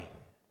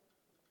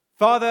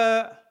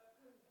Father,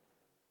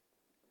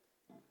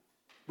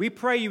 we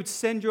pray you would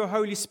send your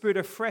Holy Spirit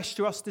afresh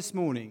to us this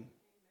morning.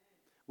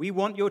 We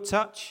want your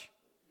touch.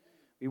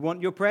 We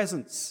want your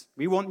presence.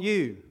 We want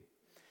you.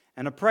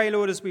 And I pray,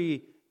 Lord, as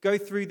we go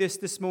through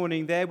this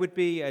morning, there would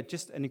be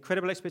just an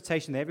incredible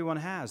expectation that everyone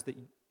has that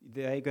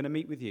they're going to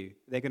meet with you.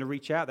 They're going to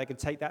reach out. They're going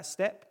to take that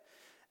step.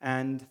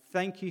 And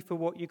thank you for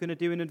what you're going to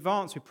do in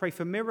advance. We pray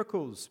for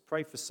miracles.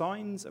 Pray for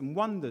signs and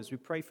wonders. We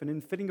pray for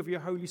an infilling of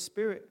your Holy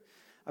Spirit.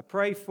 I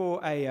pray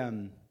for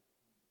a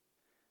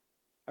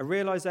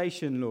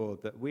realization,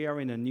 Lord, that we are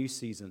in a new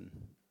season.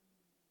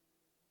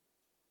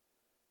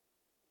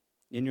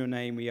 In your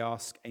name we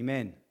ask,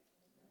 amen.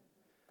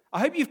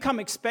 I hope you've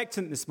come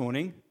expectant this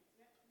morning.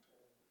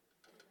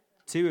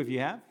 2 of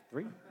you have.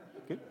 3.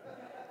 Good.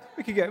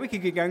 We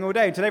could keep going all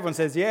day until everyone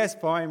says, yes,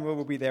 fine,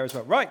 we'll be there as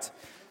well. Right.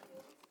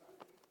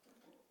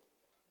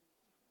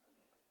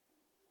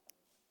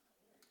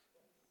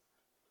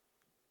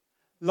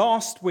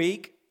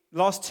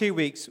 Last 2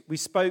 weeks, we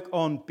spoke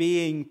on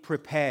being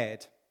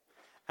prepared.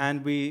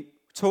 And we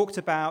talked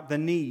about the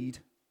need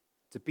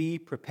to be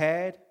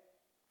prepared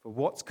for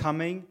what's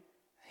coming.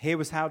 Here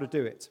was how to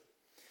do it.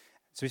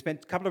 So we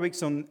spent a couple of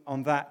weeks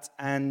on that.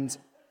 And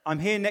I'm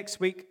here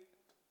next week.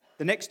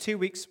 The next 2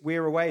 weeks,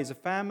 we're away as a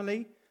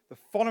family. The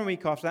following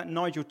week after that,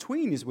 Nigel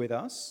Tween is with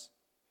us.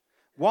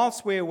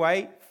 Whilst we're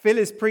away, Phil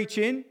is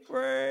preaching.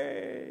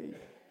 Hooray!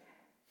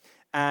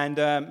 And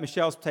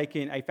Michelle's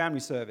taking a family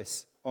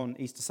service on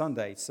Easter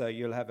Sunday. So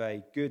you'll have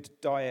a good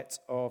diet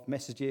of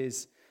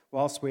messages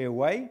whilst we're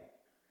away.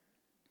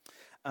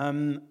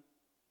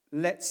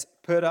 Let's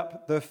put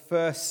up the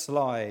first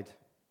slide.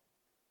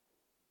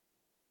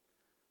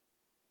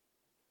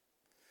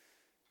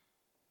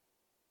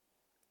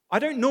 I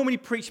don't normally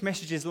preach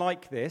messages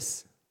like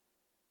this,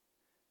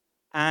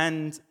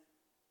 and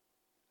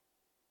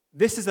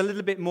this is a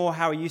little bit more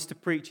how I used to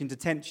preach in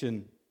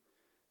detention.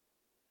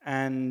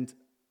 And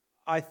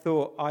I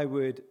thought I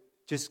would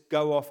just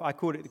go off. I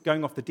called it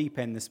going off the deep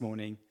end this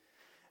morning,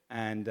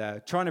 and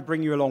trying to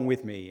bring you along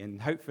with me,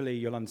 and hopefully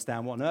you'll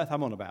understand what on earth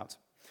I'm on about.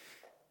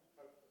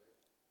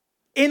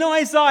 In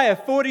Isaiah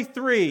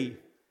 43,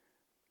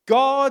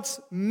 God's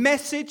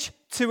message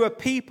to a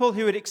people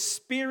who had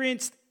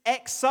experienced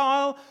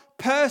exile,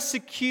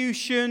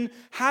 persecution,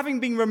 having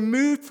been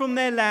removed from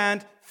their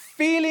land,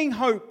 feeling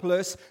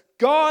hopeless,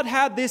 God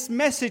had this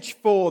message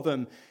for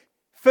them.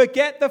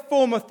 Forget the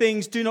former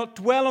things, do not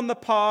dwell on the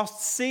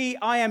past. See,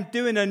 I am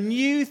doing a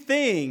new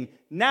thing.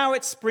 Now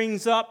it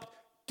springs up.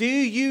 Do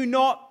you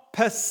not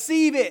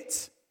perceive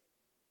it?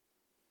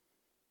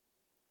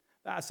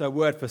 That's a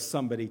word for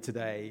somebody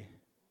today.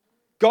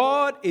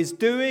 God is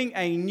doing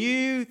a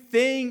new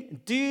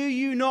thing. Do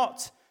you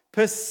not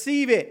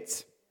perceive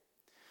it?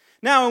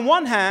 Now, on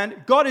one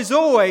hand, God is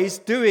always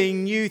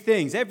doing new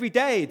things. Every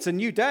day, it's a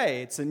new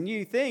day. It's a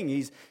new thing.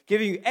 He's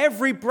giving you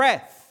every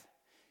breath.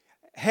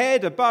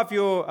 Head above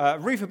your,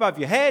 roof above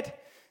your head.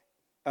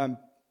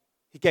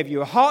 He gave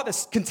you a heart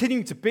that's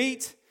continuing to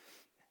beat.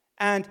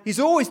 And he's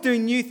always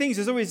doing new things.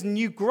 There's always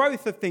new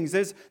growth of things.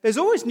 There's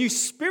always new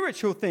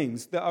spiritual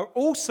things that are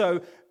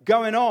also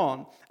going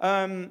on.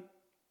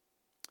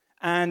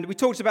 And we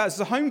talked about this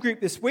as a home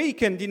group this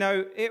week, and,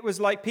 it was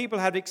like people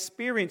had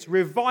experienced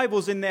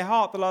revivals in their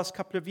heart the last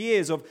couple of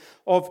years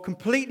of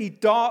completely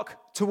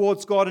dark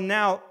towards God, and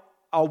now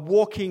are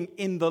walking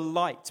in the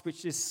light,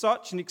 which is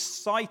such an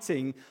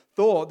exciting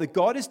thought that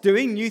God is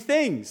doing new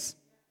things.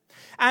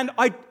 And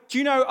a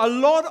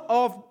lot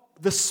of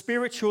the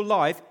spiritual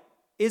life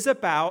is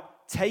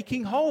about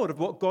taking hold of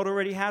what God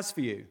already has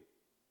for you.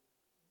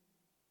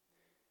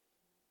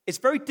 It's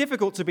very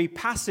difficult to be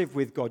passive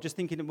with God, just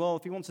thinking, well,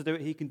 if he wants to do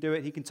it, he can do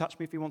it. He can touch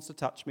me if he wants to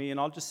touch me, and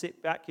I'll just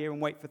sit back here and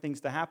wait for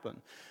things to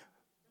happen.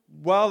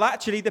 Well,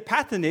 actually, the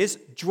pattern is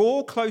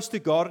draw close to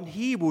God, and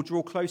he will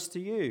draw close to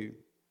you.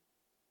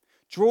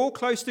 Draw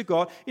close to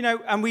God.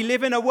 And we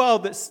live in a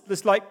world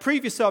that's like,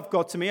 prove yourself,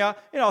 God, to me.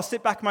 I'll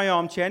sit back in my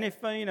armchair, and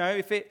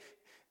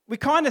we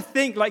kind of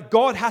think like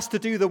God has to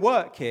do the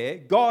work here.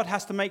 God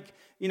has to make,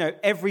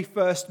 every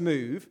first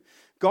move.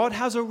 God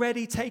has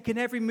already taken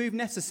every move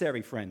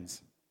necessary,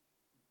 friends.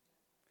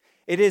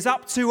 It is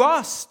up to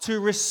us to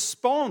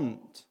respond,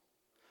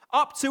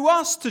 up to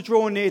us to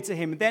draw near to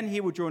him, then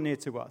he will draw near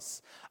to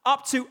us.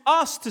 Up to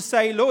us to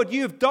say, Lord,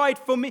 you have died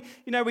for me.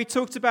 We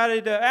talked about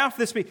it after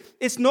this week.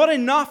 It's not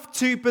enough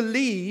to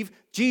believe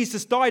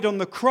Jesus died on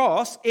the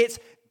cross. It's,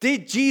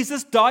 did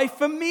Jesus die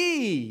for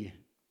me?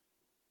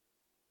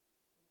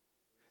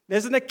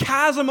 There's a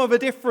chasm of a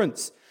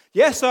difference.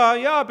 Yes,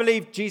 I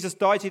believe Jesus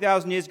died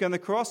 2,000 years ago on the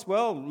cross.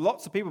 Well,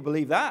 lots of people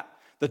believe that.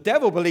 The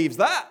devil believes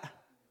that.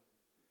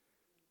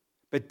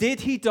 But did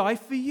he die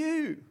for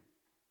you?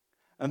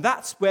 And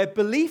that's where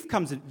belief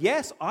comes in.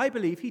 Yes, I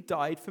believe he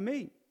died for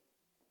me.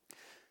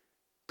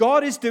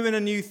 God is doing a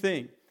new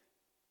thing.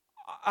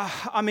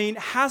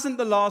 Hasn't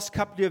the last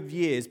couple of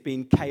years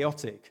been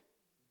chaotic?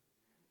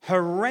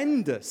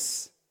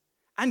 Horrendous.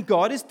 And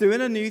God is doing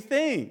a new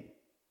thing.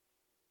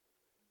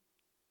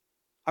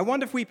 I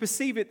wonder if we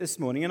perceive it this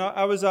morning. And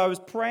I was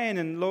praying,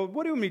 and Lord,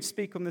 what do you want me to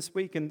speak on this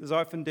week? And as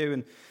I often do,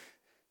 and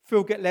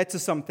feel get led to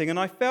something, and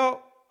I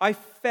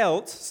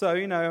felt so,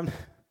 I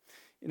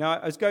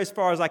go as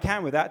far as I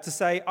can with that to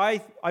say,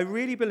 I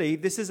really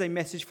believe this is a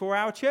message for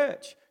our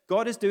church.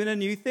 God is doing a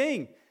new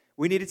thing.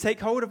 We need to take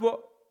hold of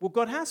what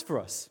God has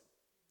for us.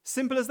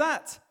 Simple as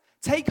that.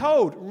 Take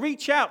hold,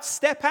 reach out,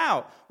 step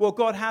out what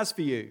God has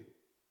for you.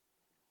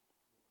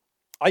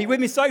 Are you with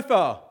me so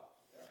far?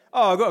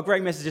 Oh, I've got a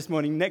great message this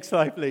morning. Next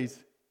slide, please.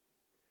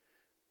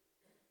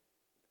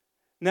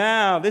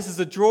 Now, this is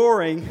a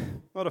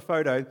drawing, not a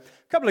photo. A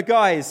couple of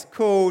guys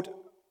called,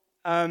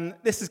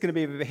 this is going to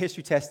be a bit of a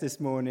history test this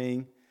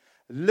morning,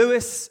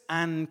 Lewis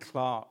and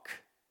Clark.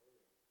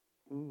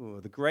 Ooh,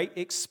 the great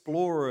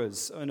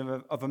explorers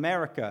of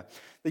America.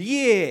 The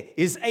year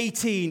is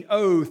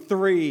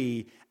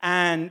 1803,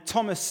 and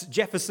Thomas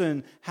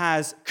Jefferson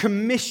has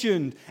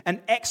commissioned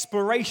an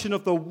exploration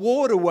of the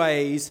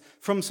waterways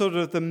from sort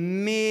of the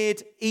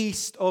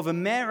mid-east of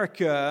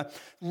America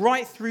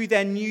right through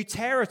their new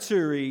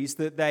territories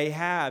that they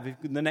have.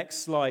 The next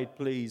slide,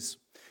 please.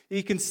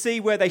 You can see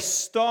where they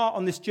start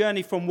on this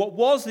journey from what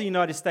was the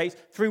United States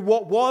through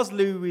what was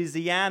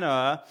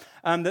Louisiana,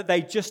 that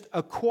they just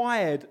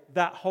acquired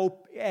that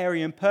whole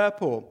area in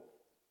purple.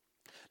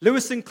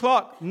 Lewis and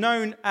Clark,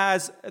 known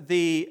as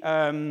a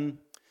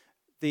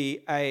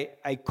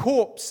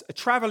corpse, a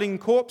traveling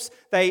corpse,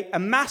 they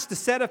amassed a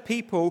set of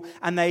people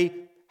and they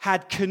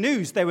had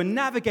canoes. They were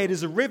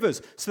navigators of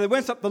rivers. So they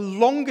went up the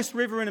longest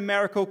river in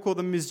America called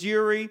the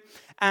Missouri,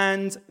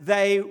 and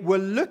they were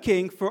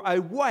looking for a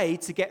way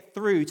to get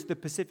through to the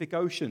Pacific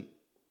Ocean.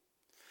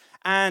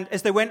 And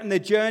as they went on their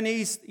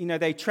journeys,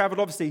 they traveled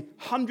obviously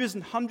hundreds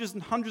and hundreds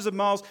and hundreds of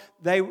miles.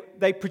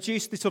 They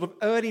produced these sort of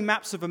early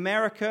maps of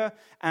America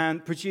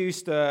and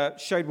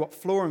showed what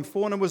flora and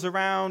fauna was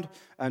around,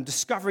 and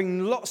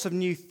discovering lots of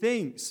new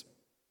things.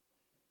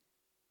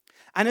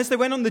 And as they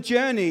went on the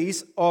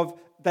journeys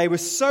they were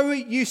so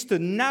used to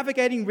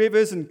navigating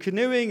rivers and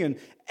canoeing and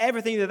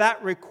everything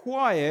that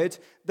required,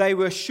 they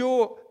were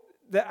sure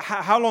that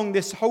how long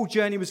this whole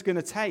journey was going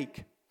to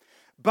take.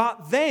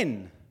 But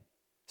then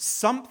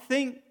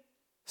something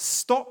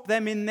stopped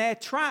them in their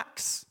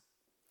tracks.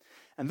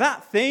 And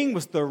that thing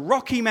was the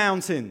Rocky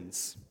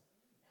Mountains,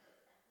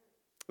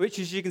 which,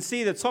 as you can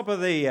see at the top of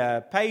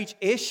the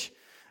page-ish,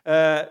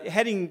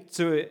 heading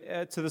to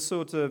the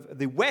sort of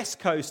the west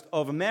coast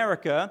of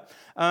America,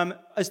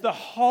 as the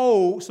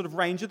whole sort of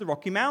range of the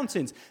Rocky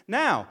Mountains.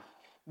 Now,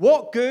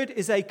 what good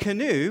is a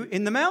canoe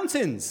in the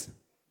mountains?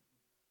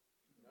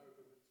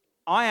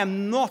 I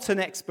am not an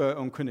expert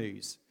on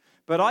canoes,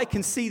 but I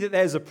can see that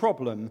there's a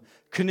problem.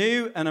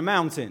 Canoe and a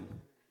mountain.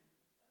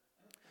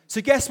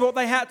 So guess what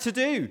they had to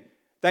do?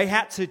 They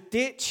had to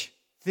ditch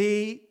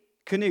the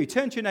canoe.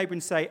 Turn to your neighbor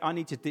and say, I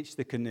need to ditch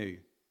the canoe.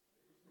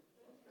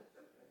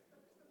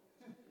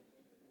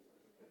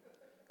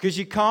 Because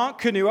you can't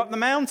canoe up the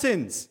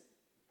mountains,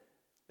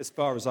 as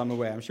far as I'm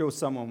aware. I'm sure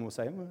someone will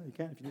say, well, you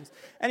can if you do this.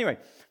 Anyway,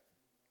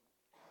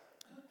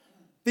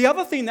 the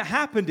other thing that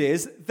happened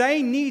is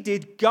they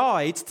needed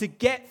guides to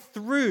get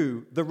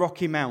through the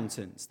Rocky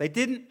Mountains. They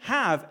didn't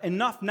have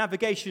enough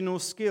navigational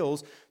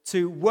skills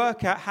to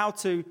work out how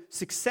to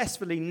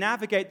successfully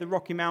navigate the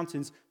Rocky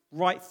Mountains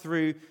right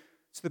through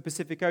to the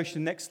Pacific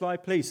Ocean. Next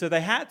slide, please. So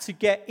they had to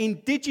get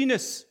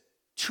indigenous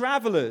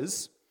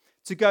travelers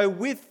to go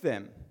with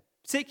them.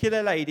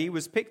 Particular lady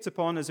was picked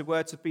upon, as it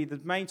were, to be the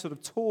main sort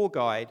of tour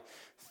guide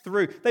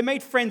through. They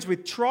made friends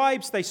with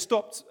tribes. They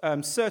stopped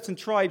certain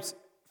tribes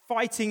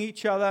fighting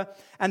each other.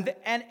 And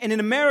in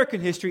American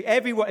history,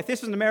 everyone, if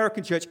this was an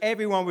American church,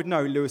 everyone would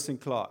know Lewis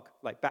and Clark,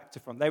 like back to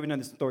front. They would know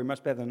this story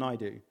much better than I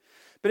do.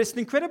 But it's an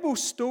incredible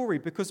story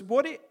because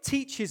what it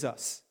teaches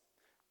us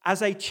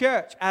as a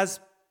church,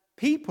 as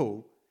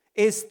people,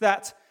 is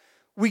that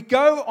we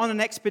go on an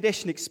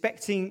expedition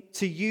expecting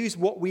to use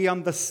what we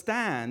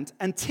understand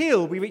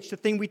until we reach the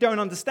thing we don't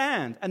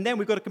understand. And then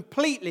we've got to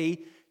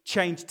completely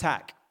change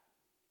tack.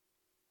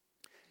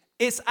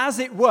 It's as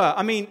it were.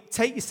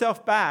 Take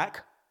yourself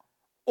back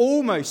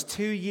almost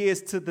 2 years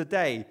to the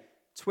day,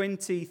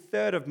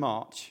 23rd of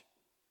March,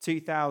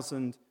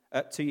 2000,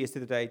 2 years to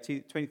the day,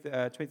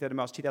 23rd of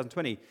March,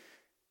 2020.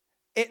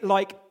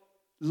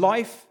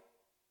 Life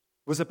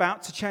was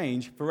about to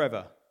change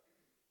forever.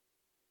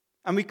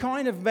 And we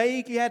kind of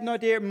vaguely had an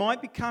idea it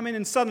might be coming,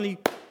 and suddenly,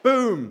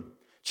 boom,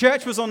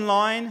 church was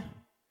online,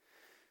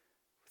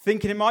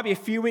 thinking it might be a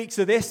few weeks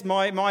of this.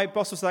 My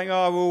boss was saying,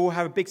 we'll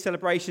have a big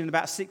celebration in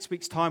about 6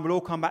 weeks' time. We'll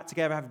all come back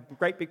together, have a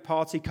great big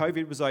party.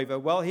 COVID was over.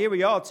 Well, here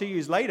we are 2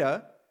 years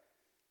later.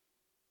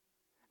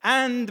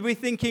 And we're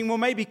thinking, well,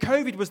 maybe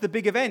COVID was the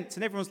big event.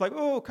 And everyone's like,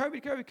 oh,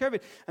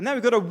 COVID. And now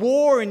we've got a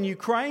war in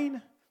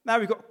Ukraine. Now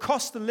we've got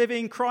cost of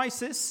living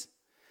crisis.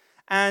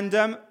 And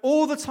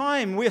all the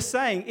time we're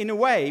saying, in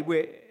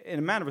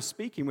a manner of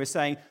speaking, we're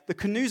saying the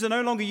canoes are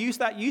no longer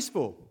that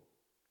useful.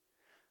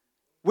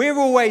 We're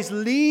always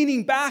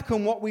leaning back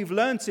on what we've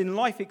learned in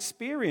life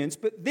experience,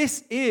 but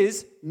this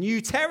is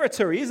new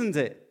territory, isn't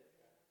it?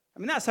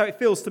 That's how it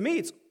feels to me.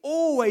 It's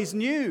always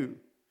new.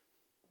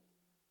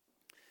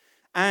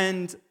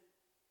 And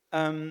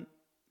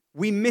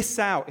we miss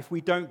out if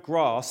we don't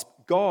grasp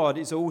God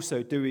is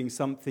also doing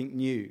something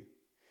new.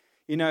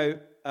 You know,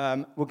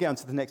 we'll get on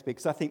to the next bit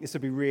because I think this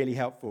will be really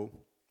helpful.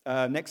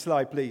 Next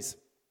slide, please.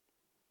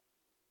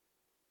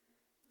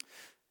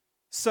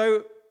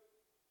 So,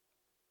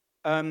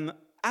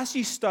 as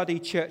you study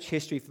church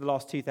history for the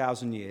last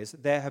 2,000 years,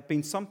 there have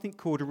been something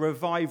called a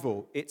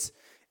revival. It's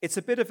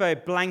a bit of a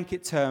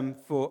blanket term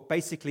for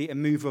basically a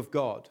move of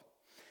God.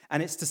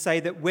 And it's to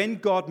say that when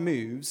God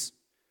moves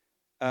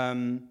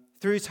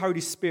through his Holy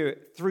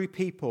Spirit, through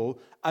people,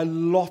 a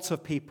lot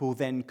of people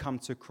then come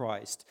to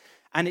Christ.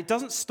 And it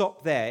doesn't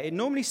stop there. It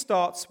normally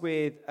starts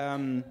with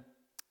a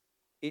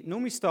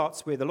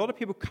lot of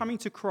people coming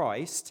to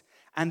Christ,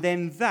 and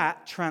then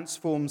that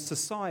transforms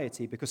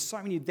society because so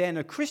many then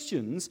are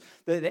Christians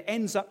that it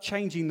ends up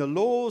changing the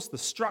laws, the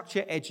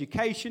structure,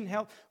 education,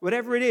 health,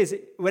 whatever it is,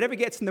 whatever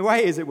gets in the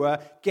way, as it were,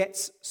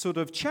 gets sort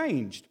of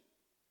changed.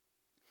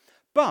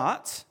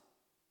 But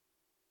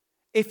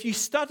if you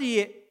study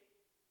it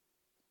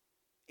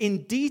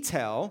in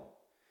detail,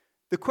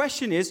 the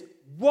question is,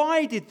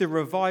 why did the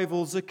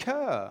revivals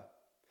occur?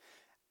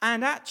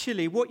 And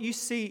actually, what you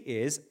see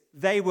is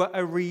they were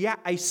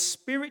a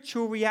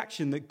spiritual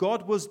reaction that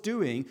God was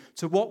doing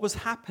to what was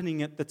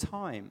happening at the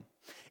time.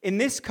 In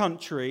this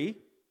country,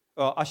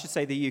 or I should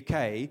say the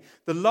UK,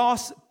 the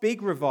last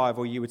big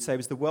revival, you would say,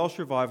 was the Welsh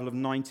revival of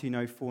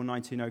 1904,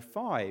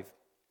 1905.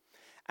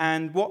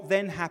 And what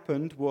then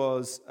happened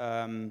was,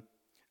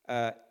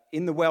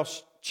 in the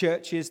Welsh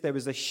churches, there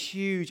was a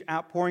huge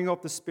outpouring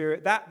of the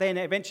Spirit. That then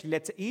eventually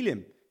led to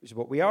Elim, which is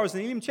what we are as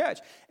an Elim church.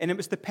 And it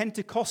was the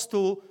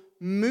Pentecostal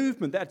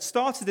movement that had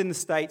started in the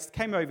States,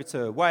 came over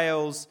to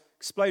Wales,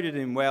 exploded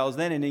in Wales,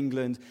 then in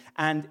England,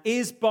 and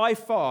is by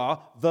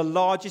far the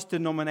largest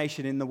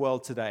denomination in the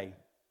world today.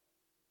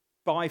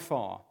 By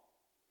far.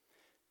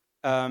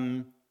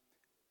 And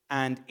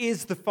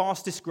is the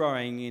fastest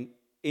growing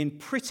in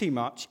pretty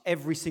much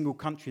every single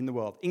country in the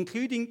world,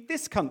 including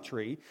this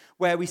country,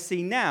 where we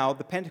see now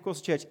the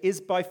Pentecostal church is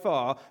by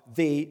far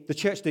the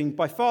church doing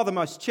by far the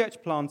most church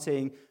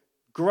planting,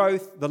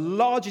 growth, the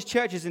largest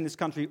churches in this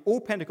country,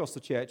 all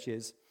Pentecostal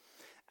churches.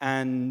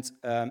 And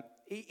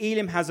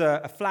Elim has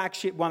a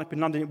flagship one up in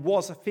London. It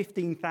was a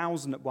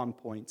 15,000 at one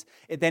point.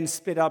 It then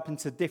split up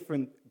into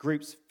different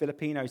groups,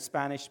 Filipino,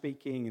 Spanish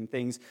speaking and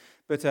things.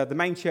 But the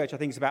main church, I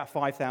think, is about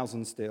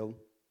 5,000 still.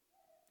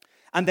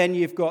 And then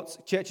you've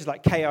got churches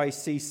like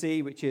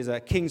KICC, which is a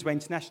Kingsway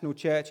International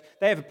Church.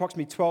 They have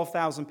approximately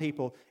 12,000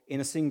 people in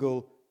a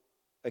single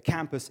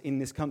campus in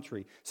this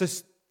country. So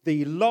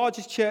the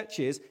largest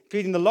churches,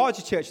 including the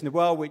largest church in the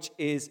world, which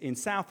is in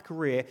South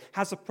Korea,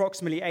 has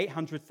approximately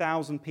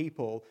 800,000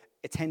 people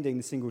attending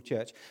the single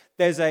church.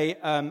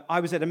 I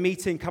was at a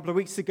meeting a couple of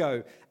weeks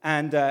ago,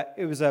 and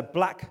it was a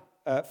black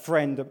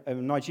friend, a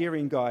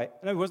Nigerian guy.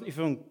 No,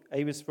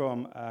 he was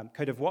from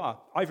Côte d'Ivoire,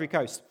 Ivory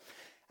Coast.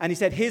 And he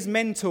said his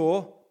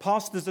mentor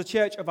pastors a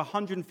church of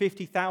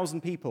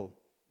 150,000 people,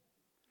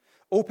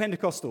 all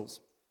Pentecostals.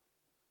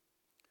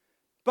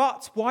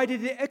 But why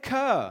did it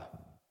occur?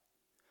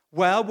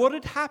 Well, what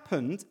had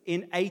happened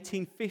in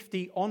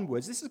 1850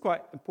 onwards, this is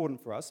quite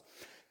important for us,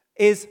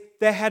 is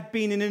there had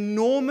been an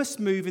enormous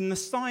move in the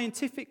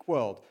scientific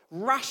world,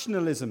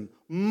 rationalism,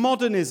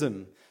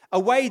 modernism, a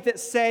way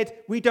that said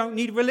we don't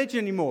need religion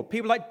anymore.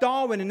 People like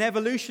Darwin and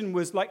evolution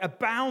was like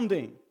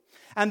abounding.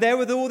 And there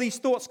were all these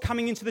thoughts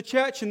coming into the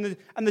church, and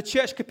the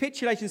church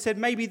capitulated and said,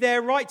 maybe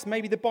they're right,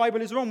 maybe the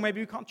Bible is wrong,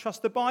 maybe we can't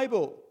trust the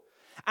Bible.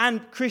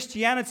 And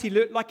Christianity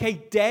looked like a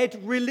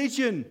dead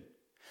religion.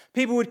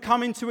 People would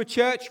come into a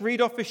church, read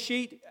off a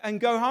sheet,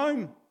 and go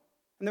home.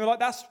 And they were like,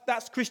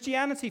 that's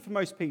Christianity for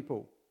most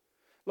people.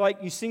 Like,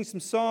 you sing some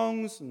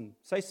songs and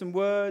say some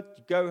words,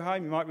 you go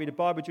home, you might read a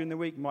Bible during the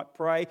week, you might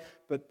pray,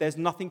 but there's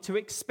nothing to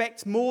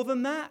expect more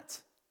than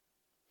that.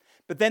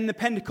 But then the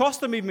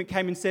Pentecostal movement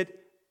came and said,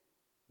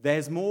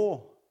 there's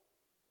more.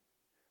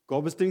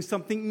 God was doing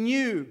something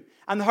new.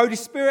 And the Holy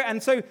Spirit,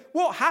 and so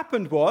what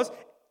happened was,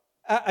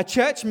 a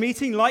church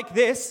meeting like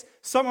this,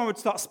 someone would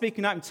start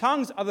speaking out in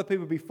tongues, other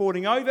people would be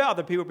falling over,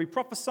 other people would be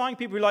prophesying,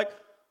 people would be like,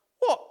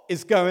 what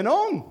is going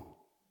on?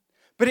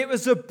 But it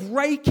was a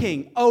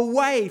breaking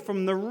away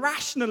from the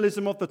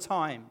rationalism of the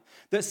time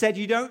that said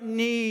you don't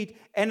need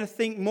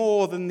anything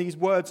more than these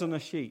words on a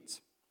sheet.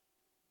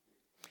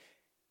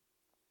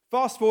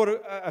 Fast forward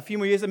a few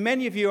more years, and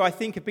many of you, I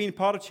think, have been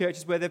part of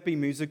churches where there have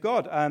been moves of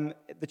God.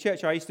 The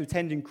church I used to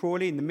attend in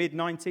Crawley in the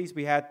mid-90s,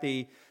 we had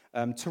the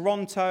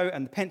Toronto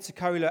and the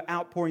Pensacola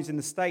outpourings in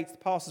the States. The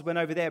pastors went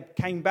over there,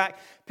 came back.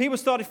 People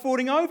started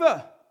falling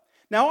over.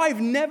 Now,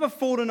 I've never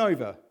fallen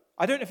over.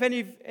 I don't know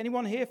if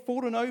anyone here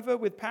fallen over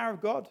with power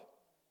of God.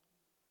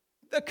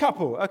 A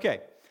couple,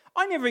 okay.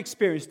 I never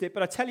experienced it,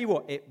 but I tell you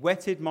what, it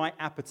whetted my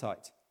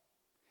appetite.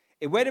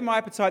 It whetted my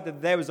appetite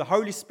that there was a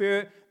Holy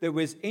Spirit that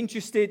was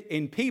interested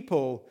in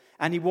people,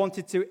 and he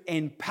wanted to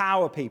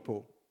empower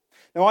people.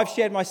 Now, I've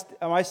shared my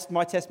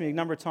testimony a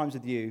number of times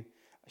with you.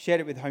 I shared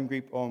it with Home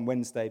Group on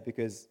Wednesday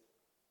because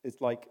it's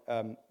like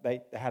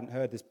they hadn't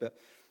heard this, but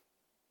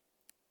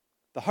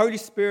the Holy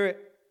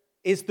Spirit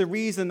is the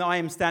reason I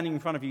am standing in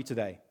front of you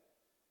today.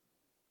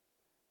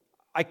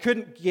 I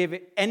couldn't give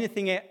it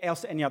anything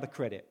else any other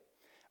credit.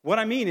 What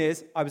I mean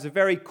is, I was a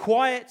very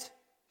quiet,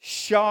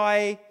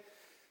 shy,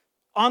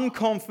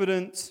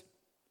 unconfident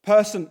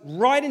person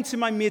right into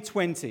my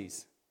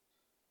mid-20s.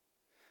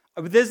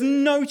 There's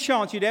no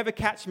chance you'd ever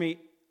catch me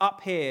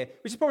up here,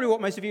 which is probably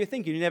what most of you are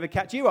thinking. You never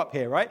catch you up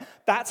here, right?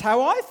 That's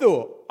how I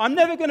thought. I'm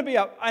never going to be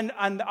up. And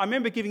I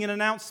remember giving an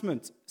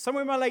announcement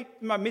somewhere in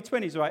my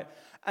mid-20s, right?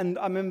 And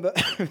I remember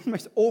the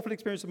most awful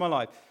experience of my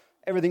life.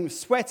 Everything was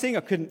sweating. I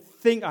couldn't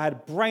think. I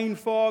had brain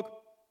fog.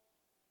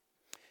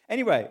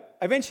 Anyway,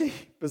 eventually,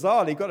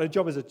 bizarrely, got a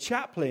job as a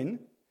chaplain.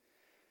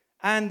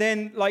 And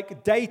then,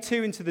 like, day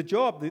 2 into the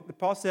job, the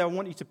pastor said, I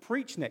want you to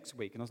preach next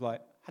week. And I was like,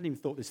 I hadn't even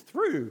thought this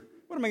through.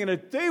 What am I going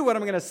to do? What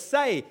am I going to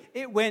say?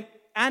 It went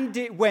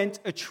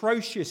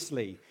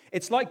atrociously.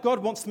 It's like God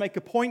wants to make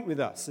a point with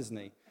us, isn't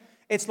he?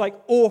 It's like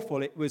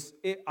awful.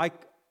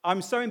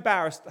 I'm so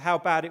embarrassed how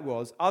bad it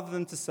was, other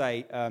than to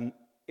say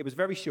it was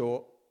very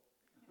short.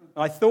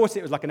 I thought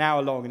it was like an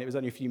hour long, and it was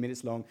only a few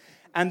minutes long.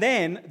 And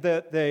then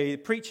the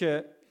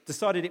preacher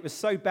decided it was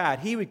so bad,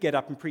 he would get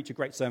up and preach a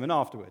great sermon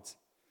afterwards.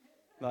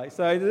 And I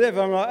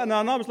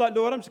was like,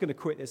 Lord, I'm just going to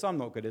quit this. I'm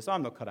not good at this.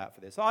 I'm not cut out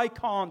for this. I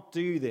can't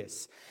do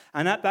this.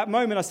 And at that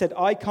moment, I said,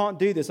 I can't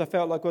do this. I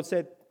felt like God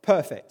said,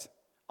 perfect.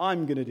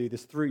 I'm going to do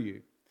this through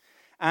you.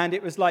 And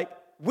it was like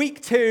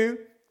week 2,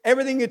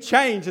 everything had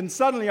changed. And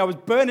suddenly I was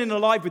burning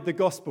alive with the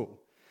gospel.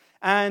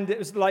 And it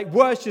was like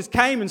words just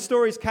came and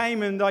stories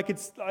came. And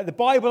the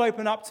Bible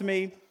opened up to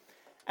me.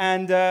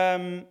 And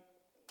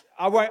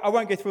I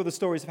won't go through all the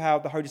stories of how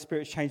the Holy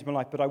Spirit has changed my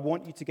life. But I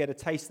want you to get a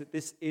taste that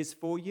this is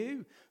for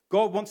you.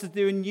 God wants to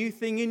do a new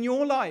thing in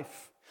your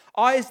life.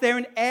 Is there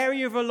an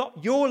area of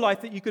your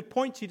life that you could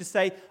point to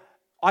say,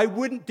 I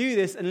wouldn't do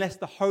this unless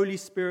the Holy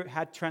Spirit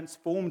had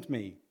transformed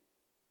me?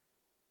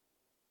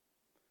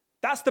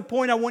 That's the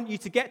point I want you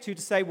to get to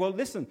say, well,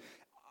 listen,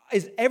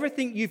 is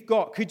everything you've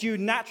got, could you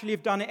naturally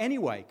have done it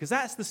anyway? Because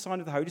that's the sign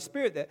of the Holy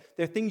Spirit, that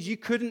there are things you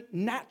couldn't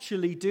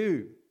naturally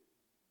do.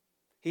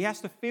 He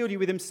has to fill you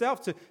with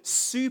himself to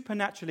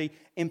supernaturally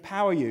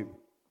empower you.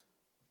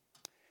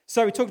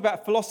 So we talked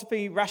about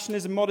philosophy,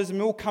 rationalism,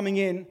 modernism, all coming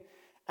in.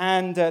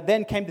 And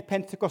then came the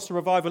Pentecostal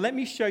revival. Let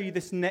me show you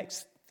this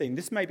next thing.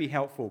 This may be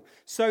helpful.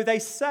 So they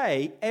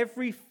say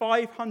every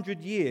 500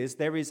 years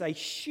there is a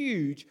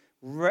huge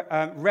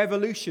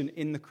revolution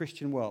in the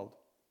Christian world.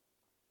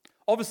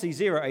 Obviously,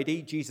 0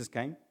 AD, Jesus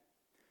came.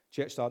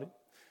 Church started.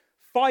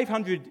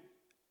 500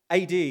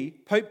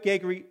 AD, Pope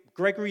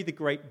Gregory the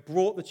Great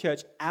brought the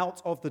church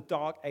out of the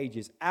Dark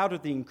Ages, out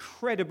of the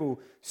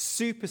incredible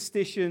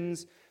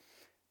superstitions.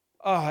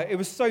 It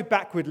was so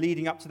backward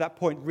leading up to that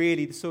point,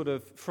 really, sort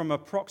of from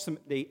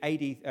approximately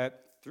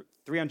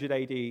 300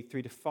 AD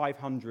through to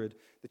 500.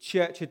 The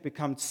church had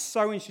become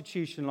so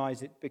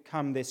institutionalized, it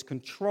become this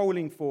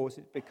controlling force,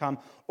 it become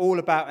all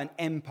about an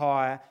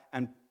empire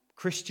and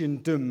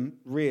Christendom,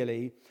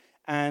 really.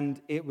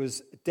 And it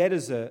was dead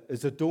as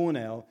a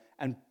doornail.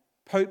 And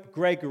Pope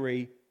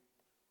Gregory,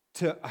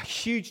 to a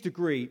huge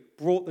degree,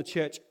 brought the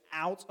church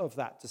out of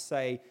that to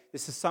say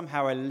this is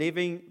somehow a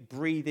living,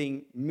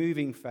 breathing,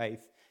 moving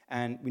faith.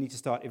 And we need to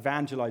start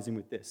evangelizing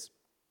with this.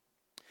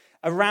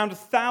 Around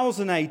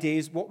 1000 AD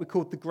is what we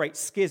call the Great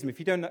Schism. If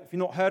you've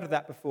not heard of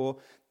that before,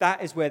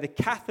 that is where the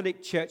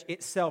Catholic Church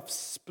itself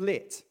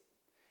split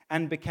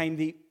and became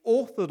the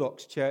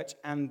Orthodox Church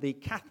and the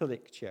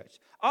Catholic Church.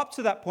 Up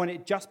to that point, it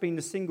had just been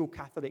the single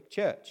Catholic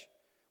Church.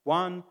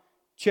 One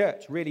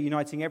church really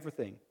uniting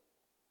everything.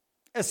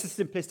 It's a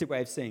simplistic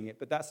way of seeing it,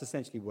 but that's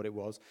essentially what it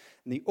was.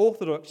 And the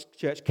Orthodox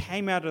Church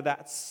came out of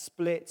that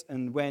split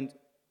and went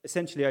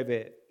essentially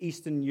over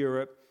Eastern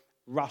Europe,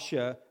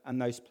 Russia,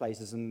 and those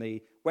places. And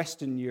the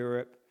Western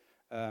Europe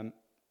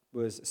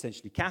was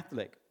essentially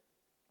Catholic.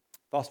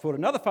 Fast forward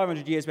another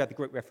 500 years, we had the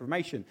Great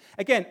Reformation.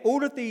 Again,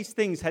 all of these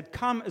things had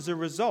come as a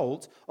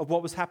result of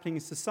what was happening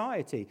in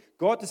society.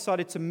 God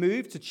decided to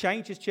move, to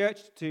change his church,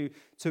 to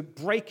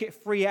break it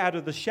free out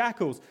of the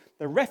shackles.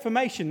 The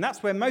Reformation,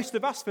 that's where most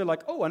of us feel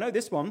like, oh, I know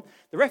this one.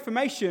 The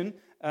Reformation,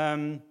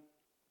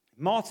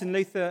 Martin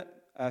Luther,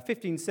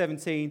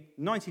 1517,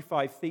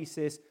 95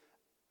 thesis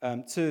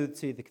to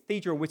the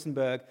Cathedral of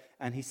Wittenberg,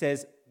 and he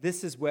says,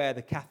 this is where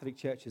the Catholic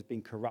Church has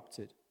been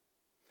corrupted.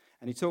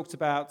 And he talked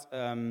about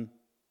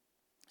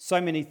so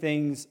many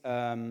things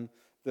that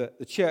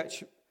the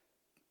church,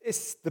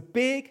 it's the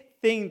big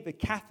thing the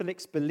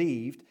Catholics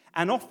believed,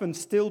 and often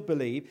still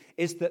believe,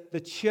 is that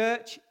the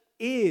church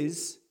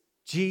is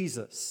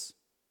Jesus.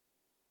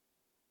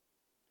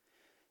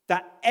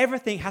 That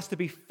everything has to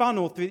be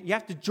funneled through, you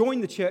have to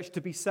join the church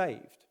to be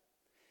saved.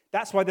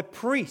 That's why the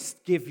priests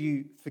give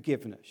you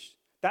forgiveness.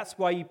 That's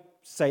why you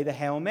say the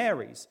Hail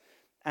Marys.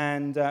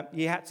 And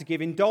you had to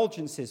give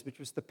indulgences, which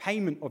was the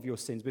payment of your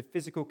sins with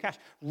physical cash.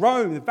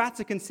 Rome, the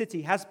Vatican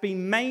City, has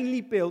been mainly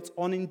built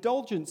on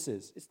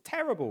indulgences. It's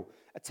terrible,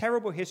 a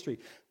terrible history.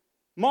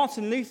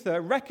 Martin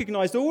Luther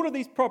recognized all of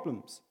these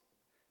problems,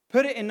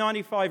 put it in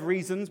 95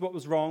 Reasons what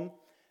was wrong,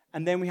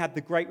 and then we had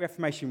the Great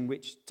Reformation,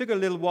 which took a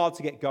little while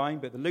to get going,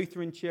 but the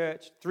Lutheran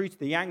Church, through to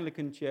the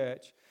Anglican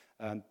Church,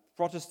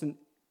 Protestant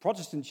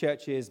Protestant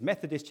churches,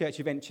 Methodist church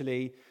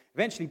eventually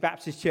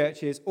Baptist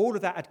churches, all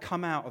of that had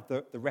come out of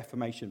the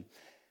Reformation.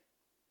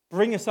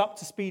 Bring us up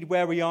to speed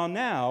where we are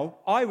now,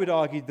 I would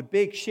argue the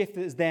big shift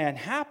that is there and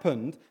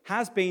happened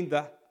has been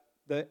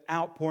the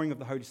outpouring of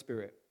the Holy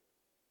Spirit.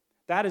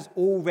 That is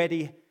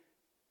already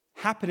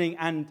happening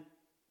and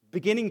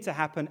beginning to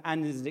happen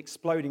and is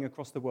exploding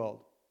across the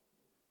world.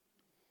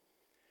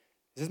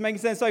 Is this making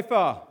sense so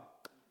far?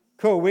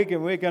 Cool, we're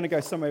going to go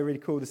somewhere really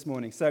cool this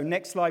morning. So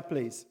next slide,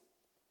 please.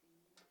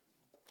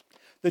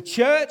 The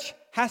church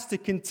has to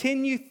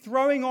continue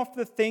throwing off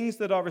the things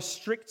that are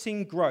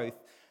restricting growth,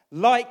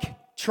 like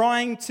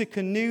trying to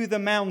canoe the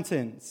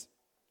mountains.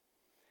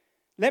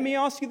 Let me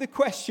ask you the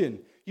question.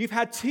 You've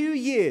had 2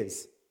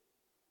 years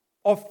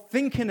of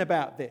thinking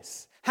about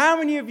this. How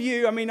many of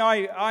you,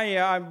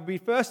 I'll be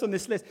first on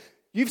this list,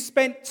 you've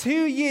spent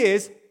 2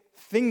 years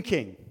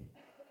thinking.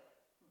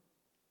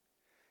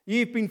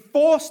 You've been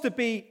forced to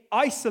be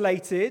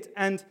isolated,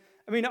 and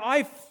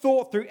I've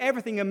thought through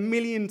everything a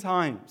million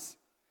times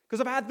because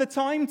I've had the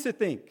time to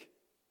think.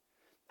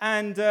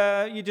 And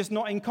you're just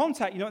not in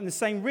contact. You're not in the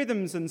same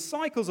rhythms and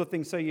cycles of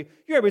things, so you're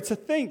able to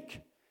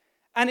think.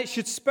 And it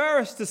should spur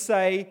us to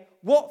say,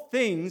 what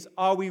things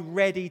are we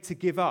ready to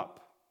give up?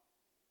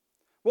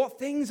 What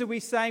things are we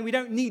saying we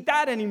don't need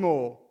that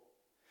anymore?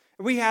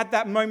 We had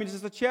that moment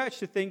as a church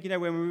to think,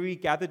 when we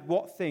regathered,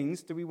 what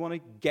things do we want to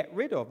get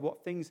rid of?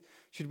 What things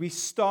should we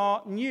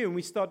start new? And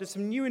we started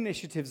some new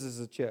initiatives as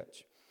a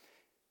church.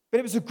 But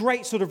it was a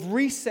great sort of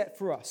reset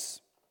for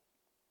us.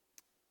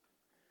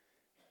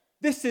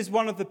 This is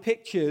one of the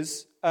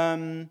pictures.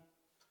 I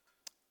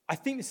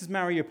think this is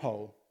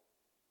Mariupol.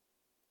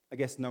 I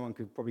guess no one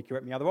could probably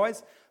correct me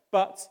otherwise.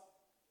 But,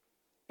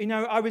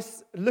 I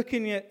was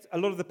looking at a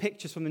lot of the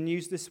pictures from the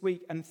news this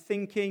week and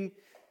thinking,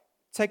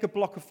 take a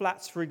block of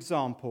flats, for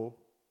example.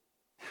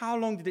 How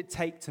long did it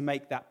take to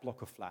make that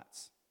block of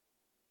flats?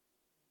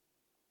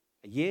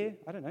 A year?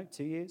 I don't know,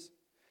 2 years?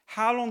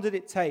 How long did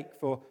it take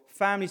for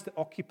families to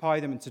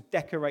occupy them and to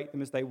decorate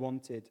them as they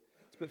wanted,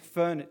 to put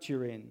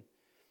furniture in,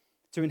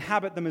 to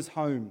inhabit them as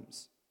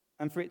homes,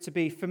 and for it to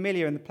be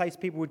familiar and the place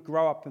people would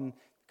grow up and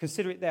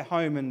consider it their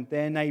home and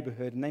their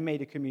neighborhood, and they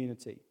made a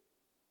community?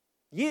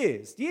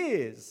 Years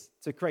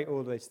to create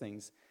all of those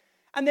things.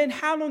 And then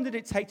how long did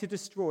it take to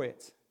destroy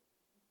it?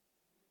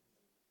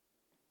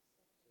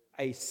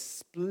 A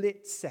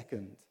split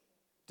second,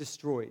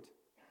 destroyed.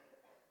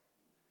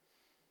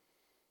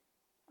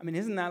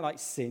 Isn't that like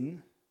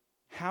sin?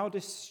 How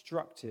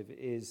destructive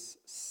is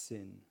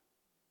sin?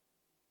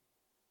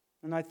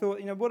 And I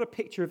thought, what a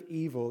picture of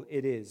evil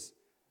it is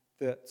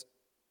that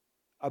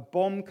a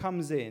bomb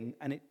comes in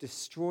and it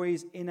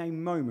destroys in a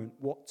moment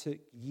what took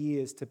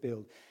years to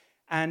build.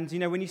 And,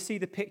 when you see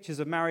the pictures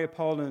of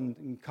Mariupol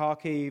and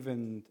Kharkiv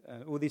and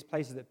all these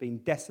places that have been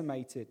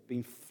decimated,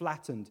 been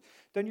flattened,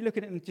 don't you look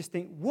at it and just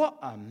think, what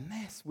a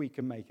mess we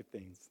can make of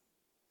things?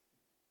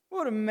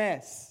 What a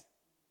mess.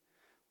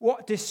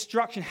 What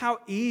destruction, how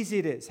easy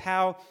it is,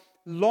 how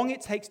long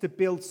it takes to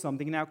build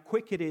something and how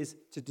quick it is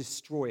to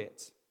destroy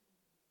it.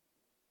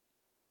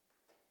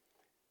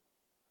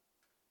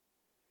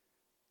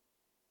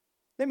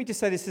 Let me just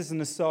say this as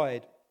an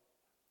aside.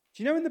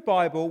 Do you know in the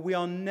Bible, we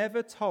are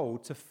never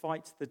told to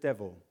fight the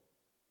devil?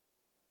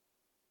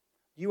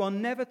 You are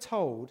never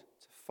told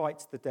to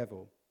fight the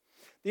devil.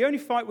 The only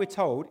fight we're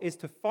told is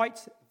to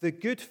fight the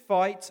good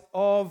fight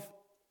of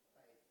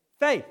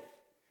faith.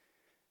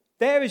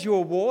 There is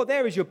your war,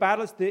 there is your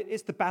battle,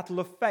 it's the battle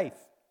of faith.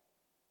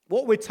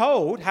 What we're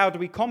told, how do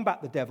we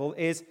combat the devil,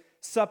 is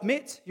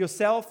submit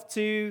yourself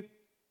to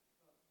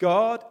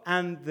God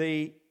and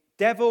the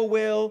devil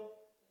will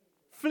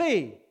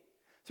flee.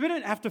 So we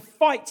don't have to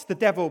fight the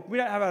devil. We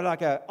don't have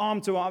an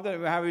arm to arm. I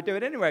don't know how we do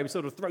it anyway. We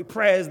sort of throw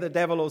prayers at the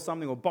devil or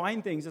something or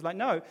bind things. It's like,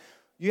 no,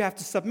 you have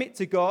to submit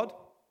to God.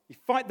 You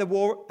fight the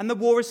war, and the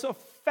war is sort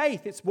of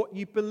faith. It's what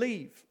you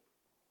believe.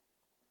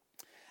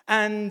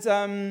 And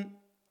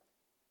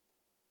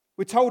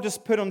we're told to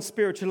put on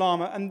spiritual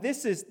armor, and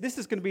this is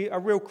going to be a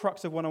real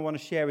crux of what I want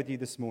to share with you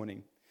this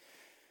morning.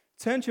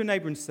 Turn to your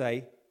neighbor and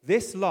say,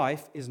 this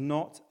life is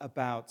not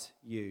about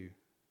you.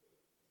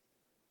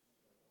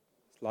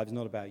 Life is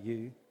not about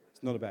you.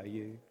 It's not about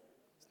you.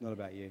 It's not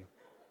about you.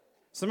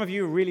 Some of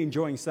you are really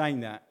enjoying saying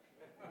that.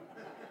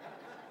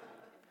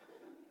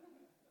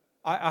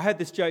 I heard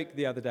this joke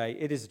the other day.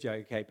 It is a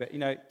joke, okay? But,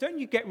 don't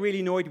you get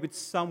really annoyed with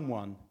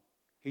someone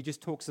who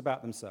just talks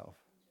about themselves?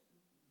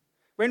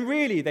 When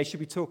really they should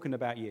be talking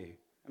about you.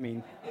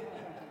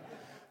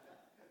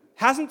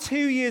 Hasn't 2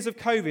 years of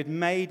COVID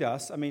made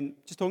us,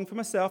 just talking for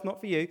myself,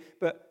 not for you,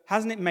 but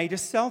hasn't it made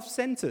us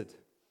self-centered?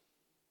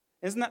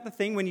 Isn't that the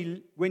thing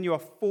when you are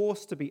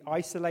forced to be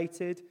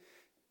isolated,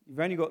 you've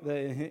only got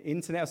the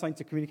internet or something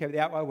to communicate with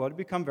the outside world, you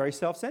become very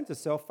self-centered,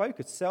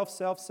 self-focused,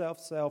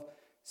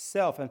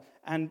 self.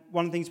 And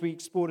one of the things we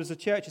explored as a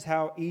church is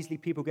how easily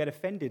people get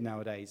offended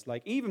nowadays.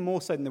 Like even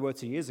more so than they were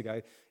 2 years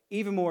ago,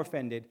 even more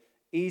offended,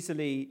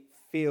 easily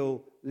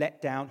feel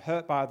let down,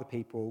 hurt by other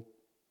people.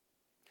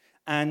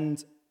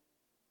 And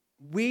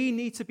we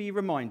need to be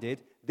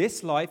reminded,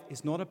 this life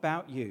is not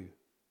about you.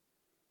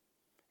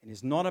 And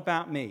it's not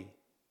about me.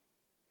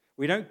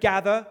 We don't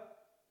gather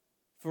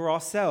for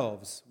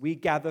ourselves. We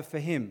gather for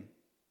him.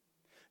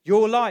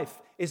 Your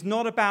life is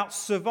not about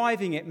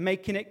surviving it,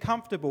 making it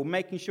comfortable,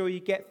 making sure you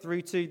get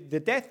through to the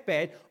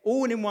deathbed,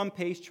 all in one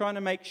piece, trying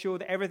to make sure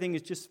that everything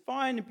is just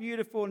fine and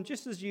beautiful and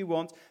just as you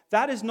want.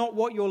 That is not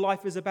what your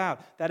life is about.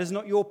 That is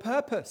not your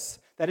purpose.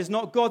 That is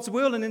not God's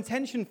will and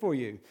intention for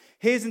you.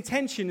 His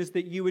intention is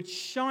that you would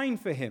shine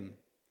for him.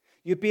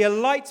 You'd be a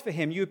light for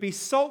him. You would be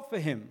salt for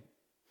him.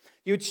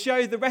 You would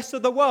show the rest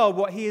of the world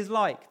what he is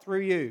like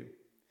through you.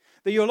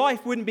 That your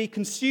life wouldn't be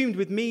consumed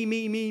with me.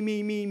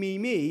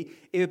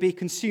 It would be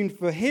consumed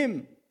for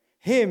him.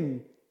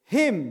 Him.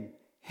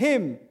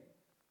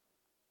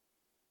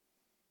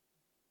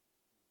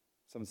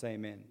 Someone say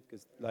amen.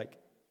 Because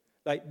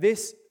like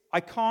this, I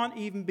can't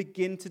even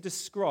begin to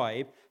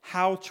describe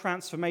how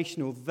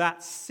transformational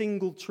that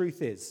single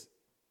truth is.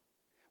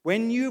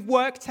 When you've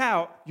worked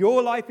out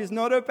your life is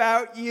not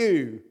about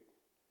you,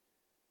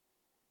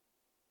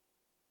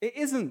 it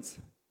isn't.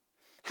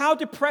 How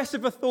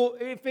depressive a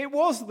thought if it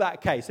was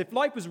that case. If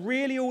life was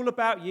really all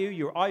about you,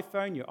 your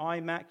iPhone, your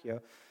iMac,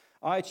 your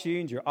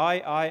iTunes, your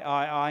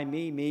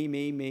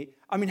me.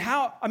 I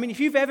mean, if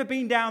you've ever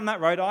been down that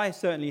road, I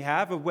certainly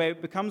have, of where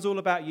it becomes all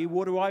about you.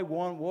 What do I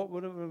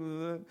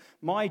want?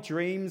 My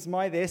dreams,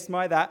 my this,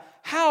 my that.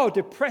 How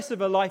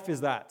depressive a life is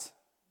that?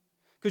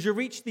 Because you'll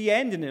reach the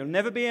end and it'll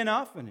never be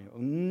enough,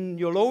 and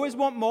you'll always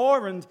want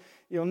more, and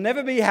you'll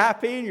never be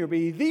happy, and you'll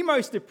be the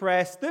most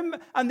depressed.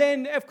 And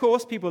then, of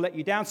course, people let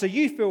you down. So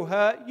you feel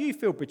hurt, you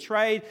feel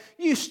betrayed,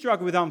 you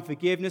struggle with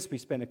unforgiveness. We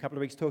spent a couple of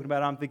weeks talking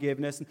about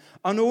unforgiveness.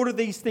 And all of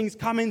these things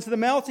come into the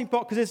melting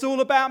pot because it's all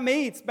about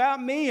me. It's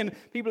about me, and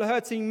people are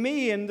hurting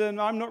me, and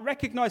I'm not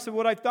recognized for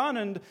what I've done,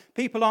 and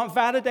people aren't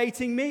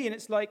validating me. And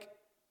it's like,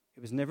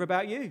 it was never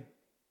about you.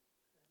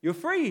 You're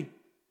free.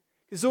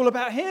 It's all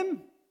about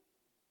him.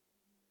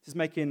 Is this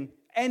making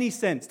any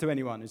sense to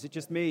anyone? Is it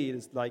just me?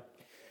 It's like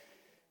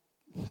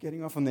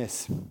getting off on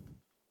this.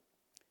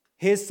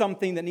 Here's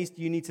something that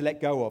you need to let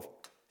go of.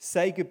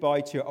 Say goodbye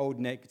to your old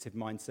negative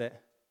mindset.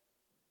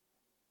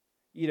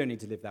 You don't need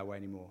to live that way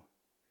anymore.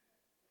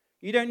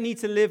 You don't need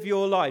to live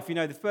your life.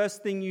 The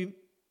first thing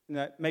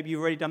maybe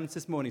you've already done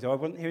this morning, so I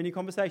wasn't hearing any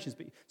conversations,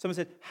 but someone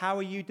said, how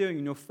are you doing?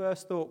 And your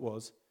first thought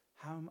was,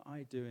 how am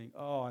I doing?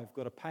 Oh, I've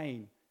got a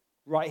pain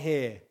right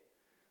here.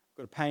 I've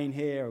got a pain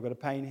here, I've got a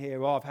pain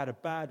here. Oh, I've had a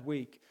bad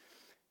week.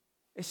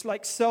 It's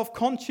like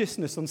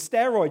self-consciousness on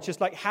steroids, just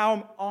like,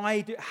 how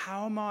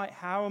am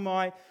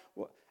I?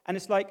 And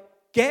it's like,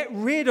 get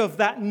rid of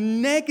that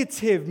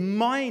negative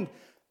mind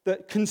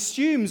that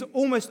consumes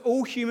almost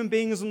all human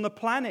beings on the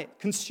planet,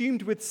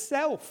 consumed with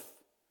self.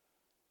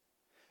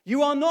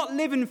 You are not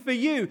living for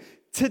you.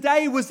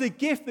 Today was a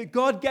gift that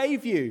God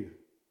gave you.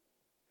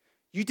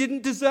 You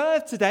didn't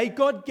deserve today.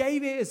 God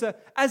gave it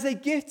as a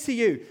gift to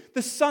you.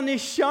 The sun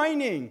is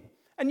shining.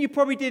 And you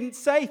probably didn't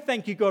say,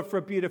 thank you, God, for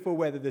a beautiful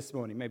weather this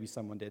morning. Maybe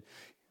someone did.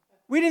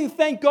 We didn't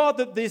thank God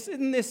that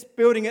in this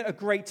building at a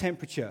great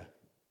temperature.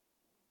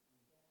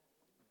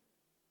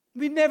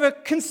 We never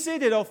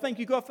considered, thank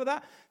you, God, for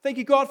that. Thank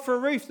you, God, for a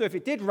roof. So if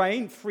it did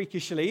rain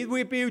freakishly,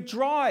 we'd be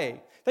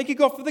dry. Thank you,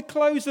 God, for the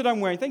clothes that I'm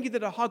wearing. Thank you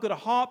that I've got a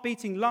heart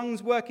beating,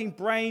 lungs working,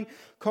 brain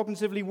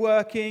cognitively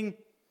working.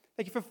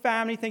 Thank you for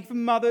family. Thank you for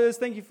mothers.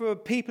 Thank you for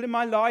people in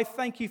my life.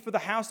 Thank you for the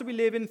house that we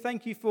live in.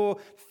 Thank you for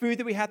food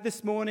that we had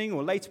this morning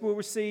or later we'll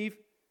receive.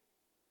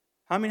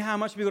 How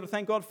much have we got to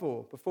thank God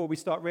for before we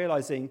start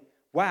realizing,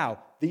 wow,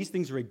 these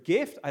things are a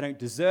gift. I don't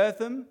deserve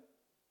them.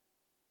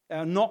 They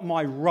are not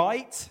my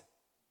right.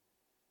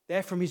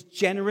 They're from his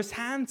generous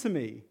hand to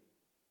me.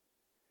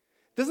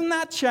 Doesn't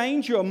that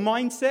change your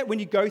mindset when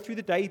you go through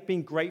the day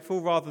being grateful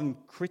rather than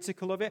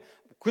critical of it?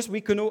 Because we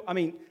can all,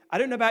 I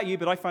don't know about you,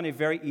 but I find it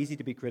very easy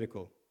to be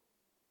critical.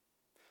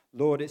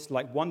 Lord, it's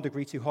like 1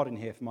 degree too hot in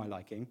here for my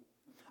liking.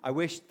 I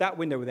wish that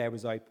window there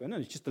was open,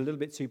 and it's just a little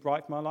bit too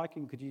bright for my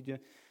liking.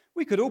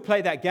 We could all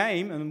play that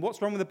game, and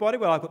what's wrong with the body?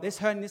 Well, I've got this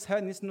hurting,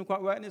 this not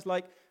quite working. It's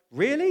like,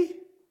 really?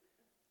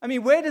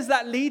 Where does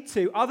that lead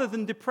to other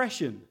than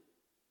depression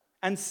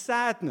and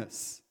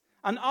sadness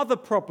and other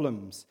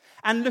problems?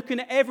 And looking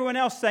at everyone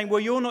else saying, well,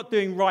 you're not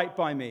doing right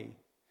by me.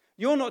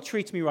 You're not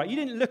treating me right. You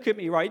didn't look at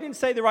me right. You didn't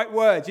say the right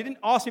words. You didn't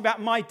ask me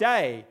about my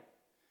day.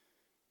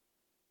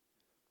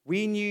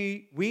 We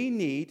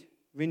need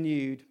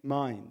renewed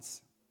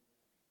minds.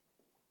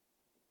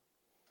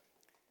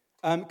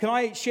 Can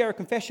I share a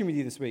confession with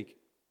you this week?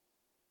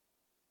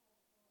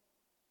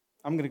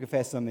 I'm going to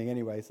confess something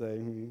anyway. So,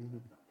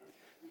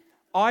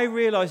 I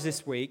realized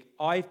this week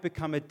I've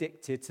become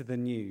addicted to the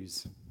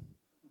news.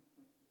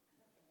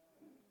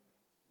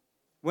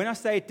 When I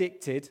say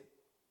addicted,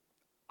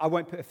 I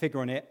won't put a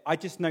figure on it. I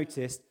just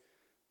noticed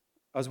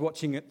I was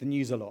watching the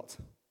news a lot.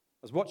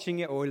 I was watching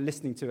it or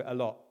listening to it a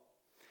lot.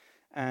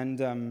 And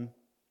do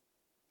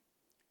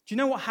you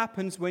know what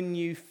happens when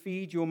you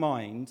feed your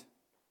mind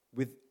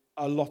with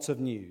a lot of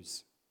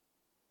news?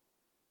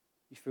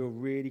 You feel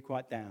really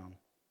quite down.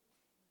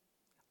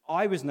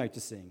 I was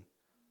noticing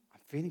I'm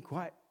feeling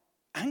quite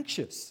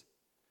anxious.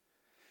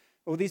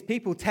 All these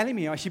people telling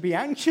me I should be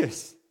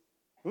anxious.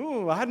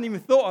 Oh, I hadn't even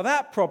thought of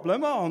that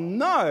problem. Oh,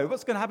 no.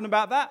 What's going to happen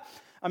about that?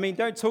 I mean,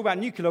 don't talk about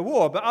nuclear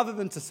war, but other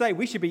than to say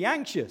we should be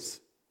anxious.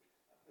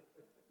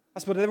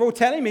 That's what they're all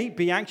telling me.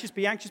 Be anxious,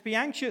 be anxious, be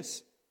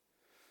anxious.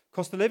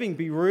 Cost of living,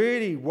 be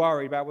really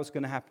worried about what's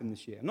going to happen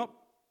this year. I'm not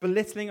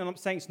belittling, I'm not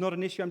saying it's not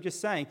an issue. I'm just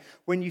saying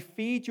when you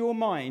feed your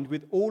mind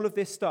with all of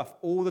this stuff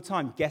all the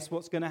time, guess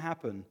what's going to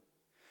happen?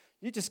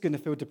 You're just going to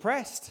feel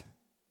depressed.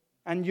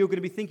 And you're going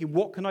to be thinking,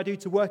 what can I do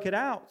to work it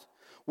out?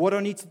 What do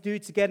I need to do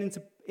to get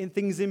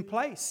things in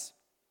place?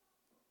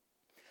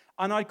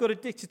 And I got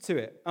addicted to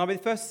it. And I'll be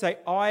the first to say,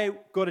 I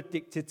got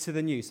addicted to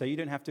the news. So you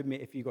don't have to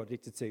admit if you got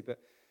addicted to it.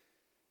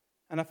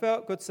 And I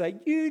felt God say,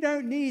 you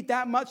don't need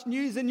that much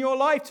news in your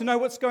life to know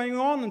what's going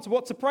on and to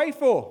what to pray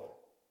for.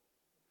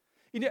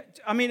 You know,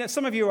 I mean,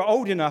 some of you are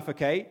old enough,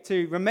 okay,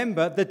 to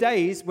remember the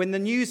days when the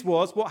news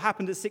was what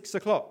happened at 6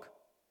 o'clock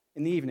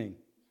in the evening.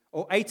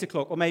 Or 8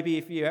 o'clock, or maybe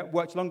if you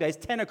worked long days,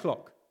 10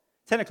 o'clock.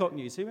 10 o'clock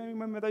news. Who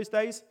remember those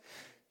days?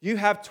 You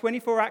have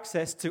 24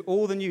 access to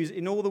all the news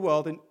in all the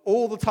world and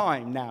all the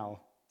time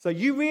now. So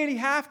you really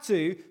have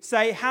to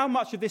say, how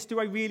much of this do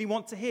I really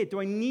want to hear?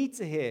 Do I need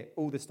to hear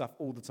all this stuff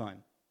all the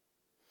time?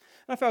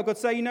 And I felt God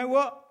say, you know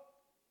what?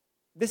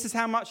 This is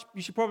how much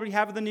you should probably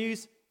have of the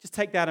news. Just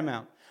take that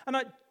amount. And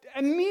I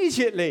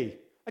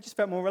just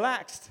felt more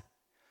relaxed.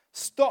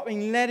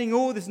 Stopping letting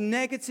all this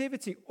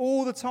negativity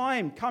all the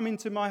time come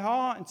into my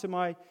heart,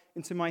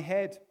 into my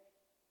head.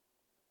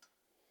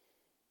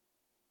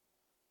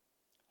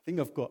 I think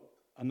I've got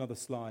another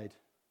slide.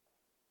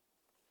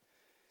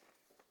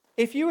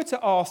 If you were to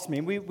ask me,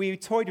 we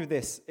toyed with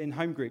this in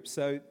home groups,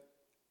 so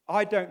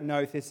I don't know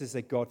if this is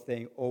a God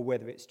thing or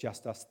whether it's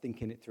just us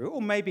thinking it through,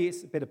 or maybe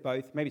it's a bit of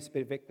both, maybe it's a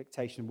bit of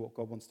expectation of what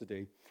God wants to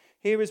do.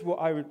 Here is what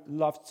I would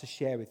love to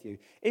share with you.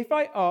 If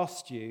I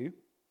asked you,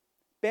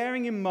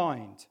 bearing in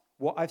mind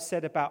what I've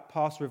said about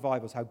past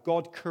revivals, how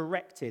God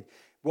corrected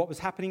what was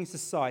happening in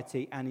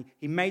society and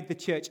he made the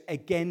church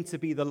again to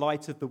be the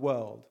light of the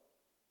world,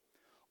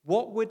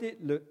 what would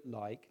it look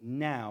like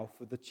now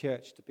for the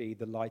church to be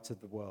the light of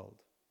the world?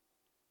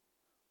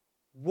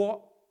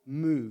 What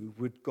move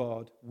would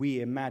God, we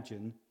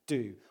imagine,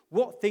 do?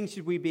 What things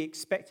should we be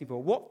expecting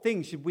for? What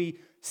things should we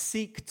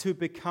seek to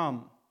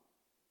become?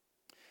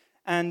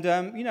 And,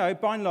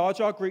 by and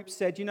large, our group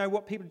said, you know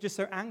what, people are just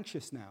so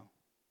anxious now.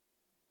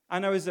 I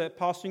know as a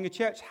pastoring a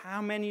church,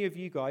 how many of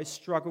you guys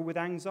struggle with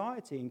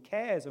anxiety and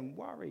cares and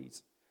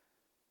worries?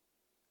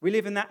 We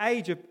live in that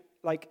age of,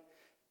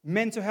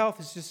 mental health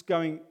is just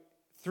going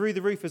through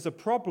the roof as a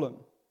problem.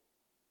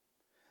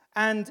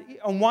 And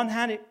on one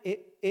hand,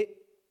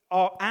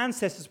 our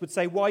ancestors would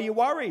say, why are you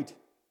worried?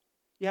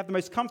 You have the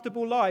most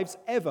comfortable lives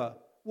ever.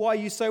 Why are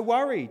you so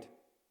worried?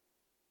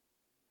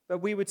 But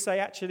we would say,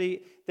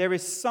 actually, there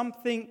is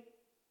something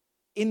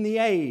in the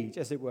age,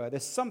 as it were.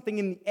 There's something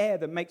in the air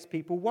that makes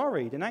people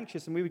worried and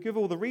anxious, and we would give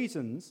all the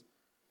reasons.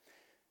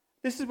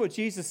 This is what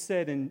Jesus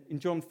said in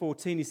John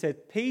 14. He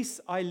said, peace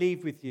I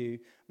leave with you,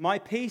 my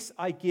peace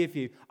I give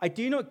you. I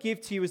do not give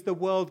to you as the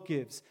world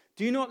gives.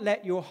 Do not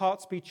let your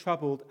hearts be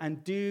troubled,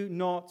 and do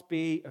not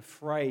be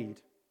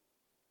afraid.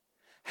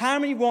 How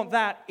many want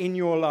that in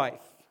your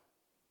life?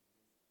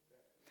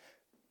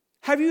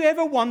 Have you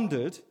ever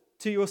wondered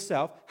to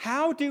yourself,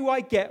 how do I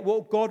get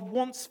what God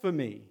wants for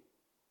me?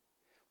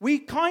 We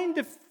kind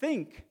of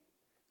think,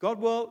 God,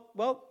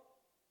 well,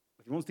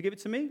 if he wants to give it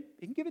to me,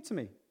 he can give it to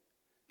me.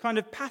 Kind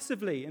of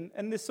passively,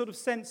 and this sort of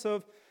sense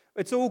of,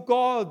 it's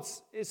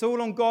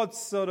all on God's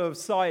sort of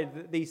side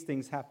that these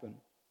things happen.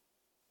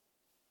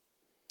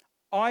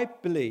 I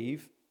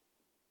believe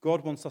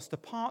God wants us to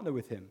partner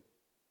with him.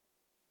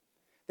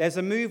 There's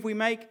a move we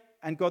make,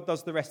 and God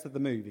does the rest of the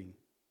moving.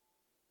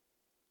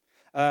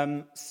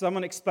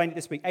 Someone explained it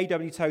this week.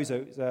 A.W.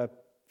 Tozer is a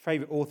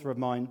favorite author of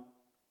mine.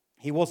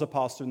 He was a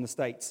pastor in the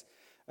States,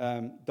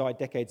 died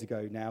decades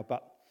ago now,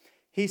 but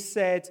he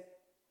said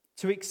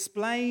to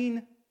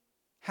explain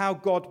how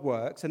God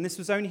works, and this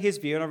was only his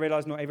view, and I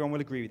realize not everyone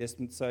will agree with this,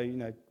 and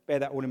so, bear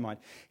that all in mind.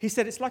 He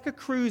said it's like a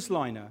cruise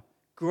liner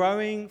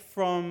growing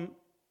from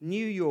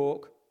New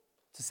York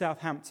to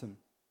Southampton.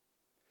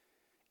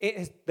 It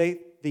is the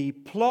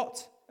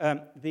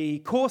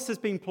course has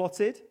been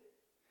plotted,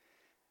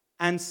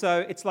 and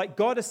so it's like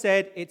God has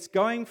said it's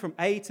going from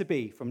A to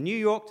B, from New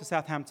York to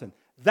Southampton.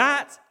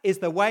 That is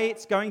the way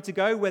it's going to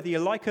go, whether you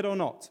like it or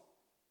not.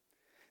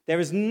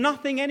 There is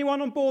nothing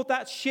anyone on board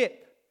that ship.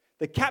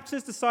 The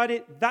captain's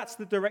decided that's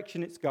the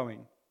direction it's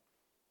going.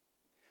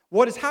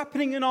 What is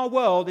happening in our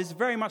world is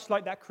very much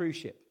like that cruise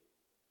ship.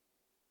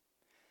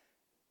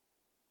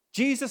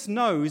 Jesus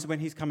knows when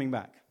he's coming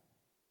back.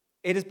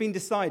 It has been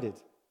decided.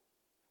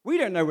 We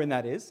don't know when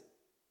that is.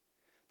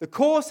 The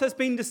course has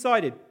been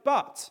decided,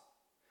 but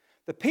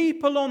the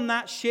people on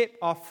that ship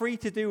are free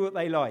to do what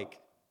they like.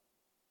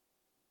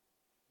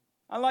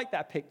 I like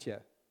that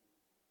picture.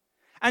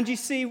 And you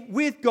see,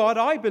 with God,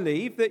 I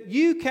believe that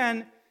you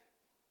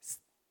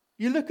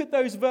look at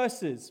those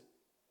verses,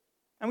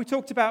 and we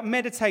talked about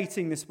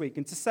meditating this week,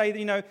 and to say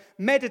that,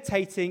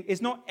 meditating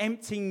is not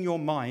emptying your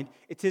mind,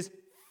 it is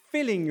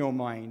filling your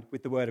mind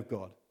with the Word of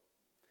God.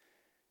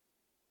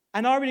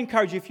 And I would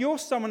encourage you, if you're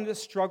someone that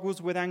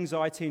struggles with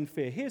anxiety and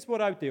fear, here's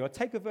what I would do. I'd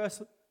take a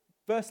verse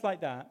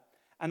like that,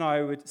 and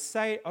I would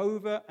say it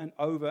over and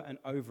over and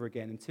over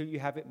again until you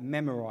have it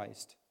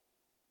memorized.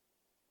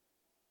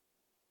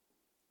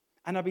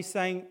 And I'd be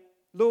saying,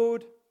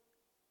 Lord,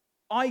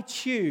 I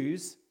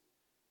choose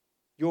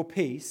your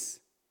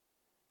peace,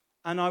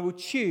 and I will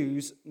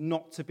choose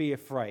not to be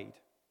afraid.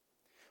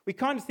 We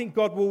kind of think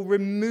God will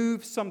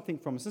remove something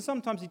from us, and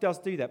sometimes he does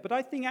do that. But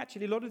I think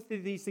actually a lot of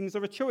these things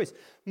are a choice.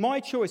 My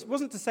choice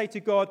wasn't to say to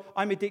God,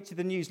 I'm addicted to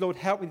the news, Lord,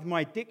 help me with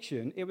my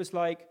addiction. It was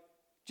like,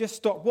 just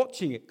stop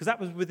watching it, because that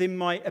was within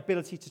my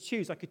ability to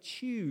choose. I could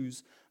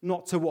choose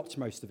not to watch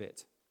most of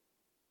it.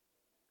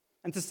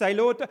 And to say,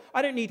 Lord,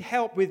 I don't need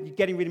help with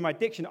getting rid of my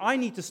addiction. I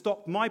need to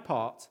stop my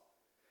part,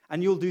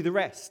 and you'll do the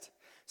rest.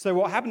 So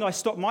what happened? I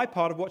stopped my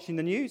part of watching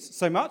the news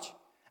so much,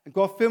 and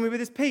God filled me with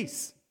his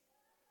peace.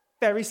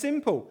 Very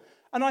simple.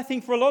 And I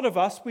think for a lot of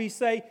us, we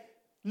say,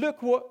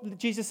 look what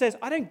Jesus says.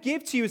 I don't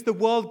give to you as the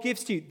world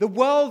gives to you. The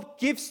world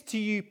gives to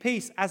you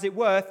peace, as it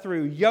were,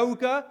 through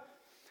yoga,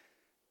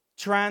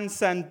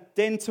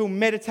 transcendental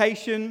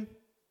meditation.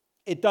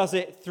 It does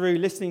it through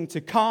listening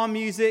to calm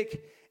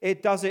music.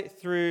 It does it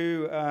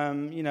through,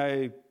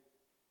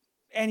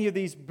 any of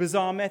these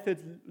bizarre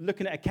methods,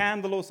 looking at a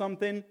candle or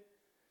something.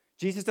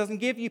 Jesus doesn't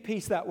give you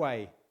peace that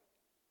way.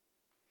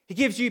 He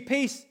gives you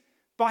peace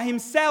by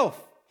himself.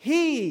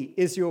 He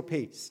is your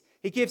peace.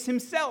 He gives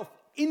himself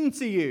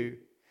into you.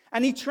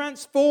 And he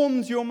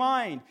transforms your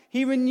mind.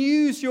 He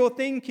renews your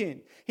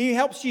thinking. He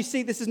helps you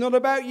see this is not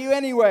about you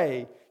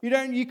anyway.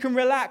 You can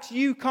relax.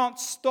 You can't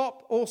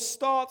stop or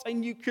start a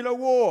nuclear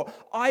war.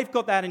 I've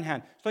got that in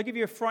hand. So I give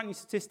you a frightening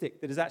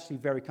statistic that is actually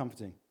very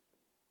comforting.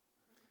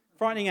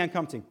 Frightening and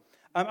comforting.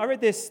 I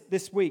read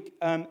this week.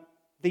 The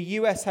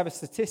US have a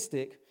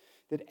statistic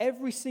that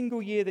every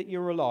single year that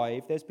you're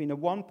alive, there's been a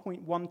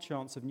 1.1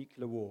 chance of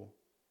nuclear war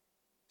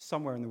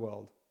somewhere in the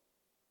world.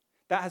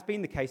 That has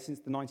been the case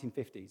since the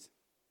 1950s.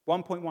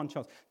 1.1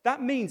 chance.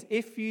 That means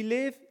if you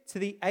live to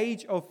the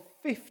age of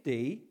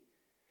 50,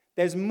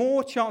 there's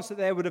more chance that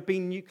there would have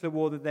been nuclear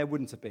war than there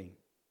wouldn't have been.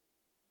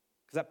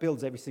 Because that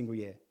builds every single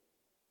year.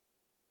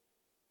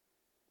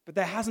 But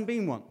there hasn't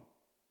been one.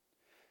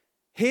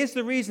 Here's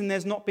the reason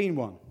there's not been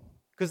one.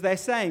 Because they're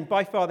saying,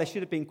 by far, there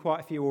should have been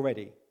quite a few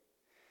already.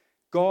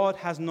 God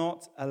has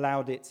not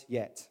allowed it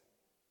yet.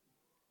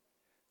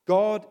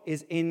 God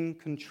is in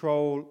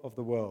control of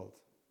the world.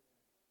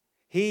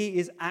 He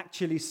is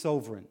actually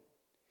sovereign.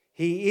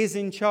 He is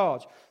in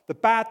charge. The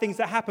bad things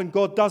that happen,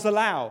 God does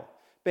allow.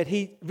 But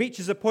he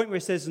reaches a point where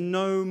he says,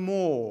 no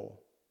more.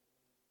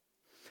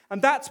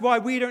 And that's why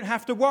we don't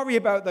have to worry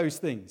about those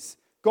things.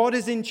 God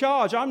is in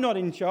charge. I'm not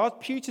in charge.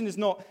 Putin is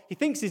not. He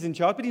thinks he's in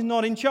charge, but he's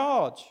not in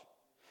charge.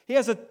 He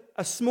has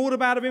a small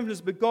amount of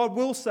influence, but God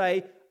will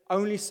say,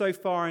 only so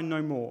far and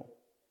no more.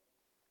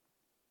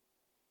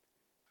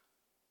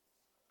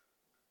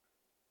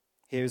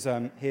 Here's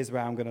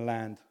where I'm going to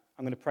land.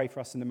 I'm going to pray for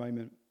us in a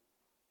moment.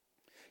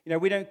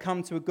 We don't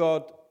come to a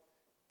God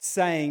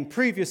saying,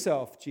 prove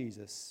yourself,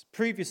 Jesus.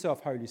 Prove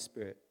yourself, Holy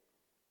Spirit.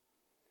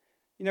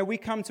 We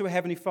come to a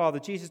Heavenly Father.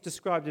 Jesus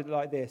described it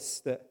like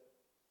this, that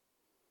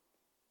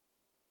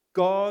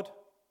God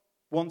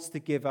wants to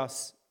give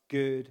us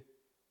good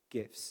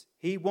gifts.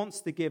 He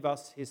wants to give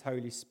us his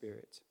Holy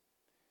Spirit.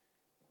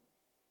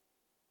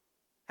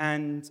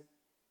 And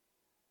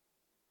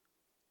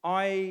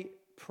I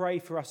pray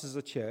for us as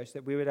a church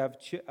that we would have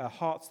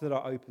hearts that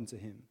are open to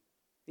him,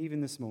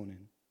 even this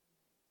morning.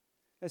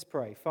 Let's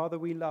pray. Father,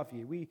 we love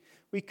you.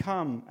 We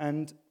come,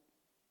 and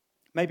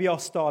maybe our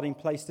starting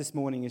place this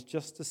morning is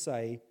just to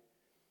say,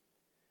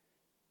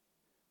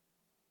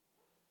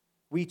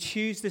 we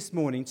choose this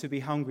morning to be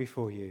hungry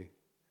for you.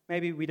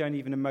 Maybe we don't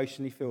even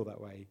emotionally feel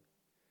that way.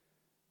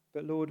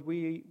 But Lord,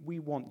 we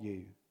want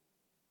you.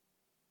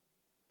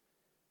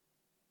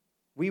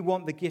 We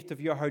want the gift of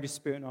your Holy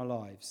Spirit in our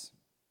lives.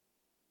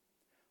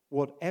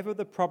 Whatever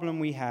the problem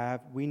we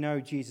have, we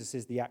know Jesus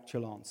is the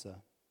actual answer.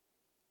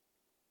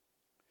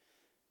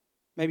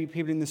 Maybe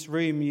people in this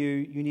room,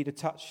 you need a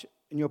touch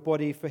in your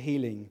body for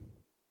healing.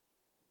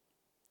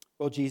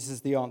 Well, Jesus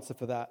is the answer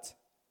for that.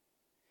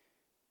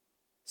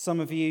 Some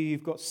of you,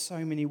 you've got so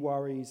many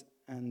worries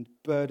and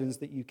burdens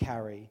that you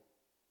carry.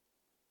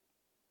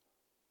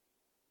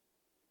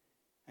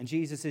 And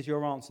Jesus is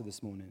your answer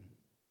this morning.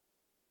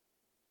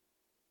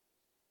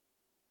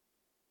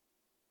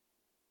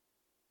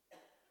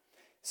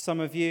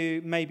 Some of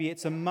you, maybe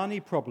it's a money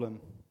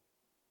problem.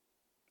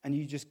 And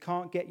you just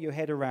can't get your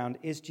head around,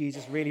 is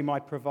Jesus really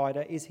my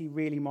provider? Is he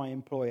really my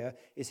employer?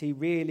 Is he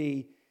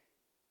going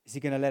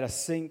to let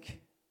us sink?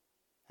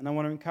 And I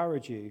want to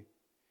encourage you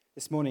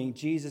this morning,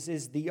 Jesus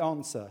is the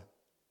answer.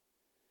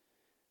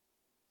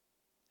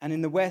 And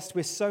in the West,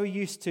 we're so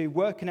used to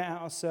working it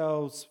out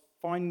ourselves,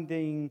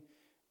 finding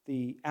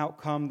the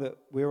outcome that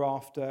we're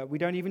after. We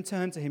don't even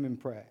turn to him in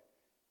prayer.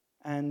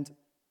 And,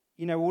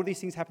 all these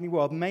things happen in the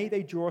world. May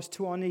they draw us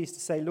to our knees to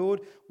say,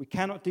 Lord, we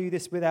cannot do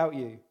this without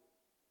you.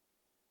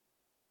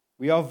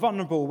 We are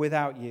vulnerable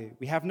without you.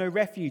 We have no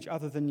refuge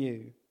other than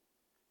you.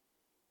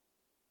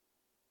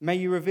 May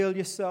you reveal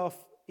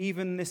yourself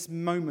even this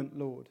moment,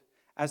 Lord,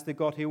 as the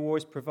God who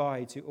always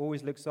provides, who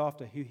always looks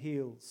after, who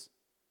heals,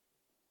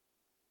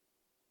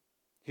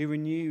 who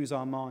renews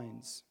our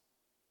minds.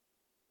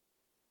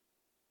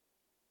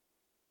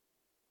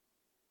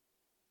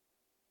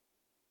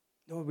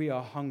 Lord, we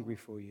are hungry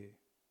for you.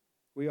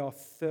 We are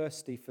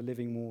thirsty for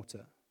living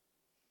water.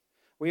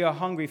 We are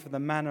hungry for the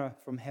manna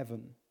from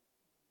heaven.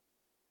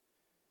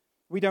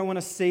 We don't want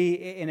to see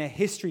in a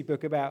history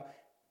book about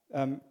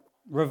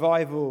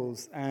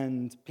revivals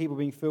and people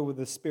being filled with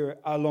the Spirit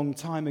a long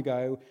time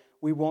ago.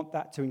 We want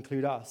that to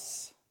include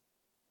us.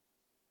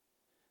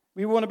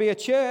 We want to be a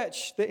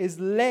church that is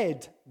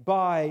led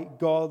by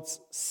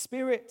God's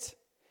Spirit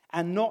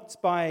and not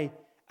by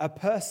a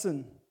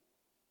person.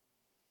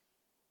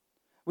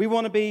 We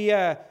want to be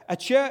a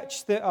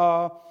church that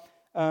are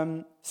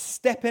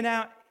stepping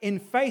out in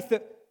faith,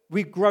 that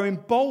we grow in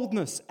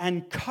boldness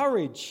and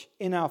courage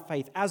in our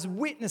faith as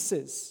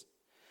witnesses.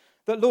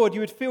 That, Lord, you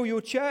would fill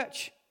your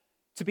church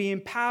to be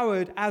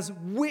empowered as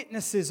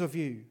witnesses of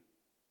you.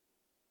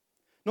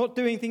 Not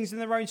doing things in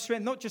their own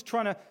strength, not just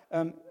trying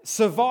to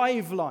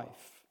survive life.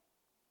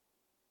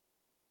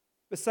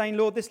 But saying,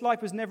 Lord, this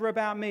life was never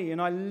about me,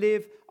 and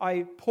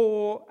I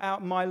pour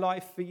out my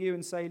life for you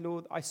and say,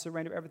 Lord, I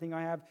surrender everything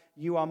I have.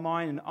 You are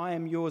mine and I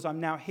am yours. I'm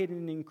now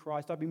hidden in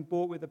Christ. I've been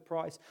bought with a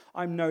price.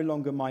 I'm no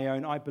longer my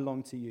own. I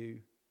belong to you.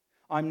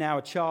 I'm now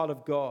a child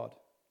of God.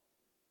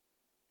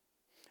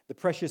 The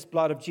precious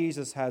blood of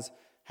Jesus has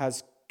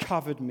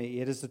covered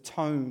me. It has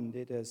atoned.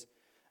 It has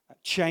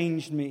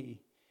changed me.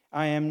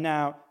 I am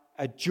now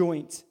a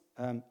joint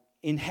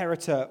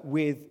inheritor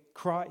with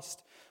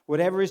Christ.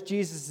 Whatever is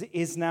Jesus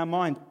is now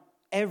mine.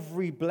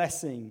 Every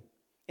blessing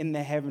in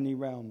the heavenly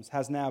realms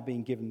has now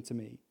been given to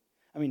me.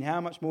 I mean,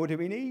 how much more do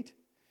we need?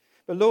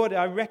 But Lord,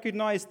 I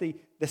recognize the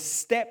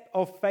step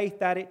of faith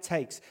that it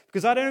takes,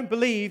 because I don't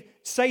believe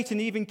Satan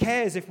even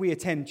cares if we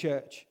attend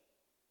church.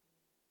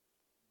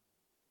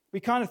 We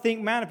kind of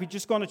think, man, if we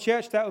just gone to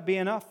church, that would be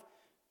enough.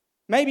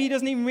 Maybe he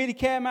doesn't even really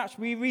care much.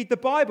 We read the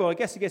Bible. I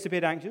guess he gets a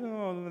bit anxious.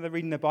 Oh, they're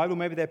reading the Bible.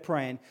 Maybe they're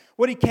praying.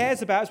 What he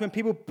cares about is when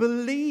people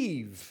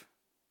believe.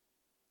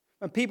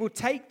 When people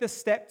take the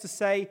step to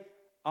say,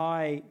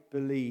 I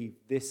believe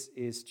this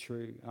is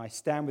true. And I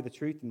stand with the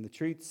truth, and the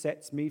truth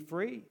sets me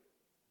free.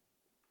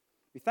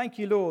 We thank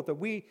you, Lord, that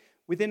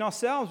within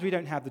ourselves, we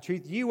don't have the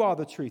truth. You are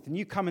the truth, and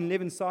you come and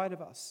live inside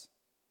of us.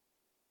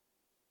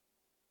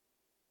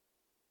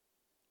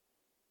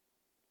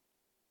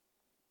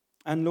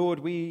 And Lord,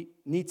 we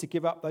need to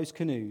give up those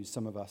canoes,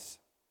 some of us.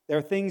 There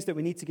are things that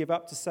we need to give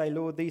up to say,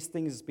 Lord, these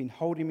things have been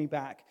holding me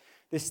back.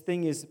 This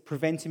thing is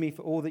preventing me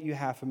for all that you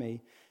have for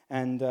me.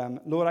 And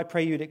Lord, I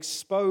pray you'd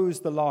expose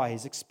the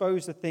lies,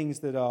 expose the things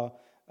that are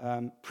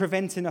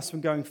preventing us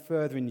from going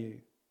further in you.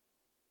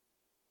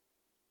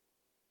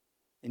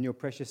 In your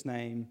precious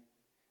name,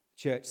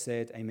 church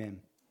said, amen.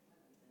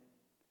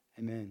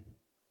 Amen.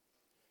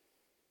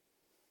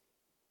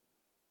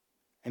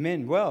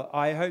 Amen. Well,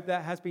 I hope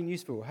that has been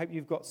useful. I hope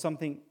you've got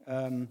something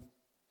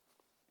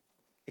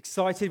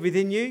excited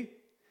within you.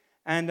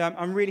 And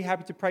I'm really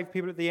happy to pray for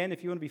people at the end.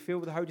 If you want to be filled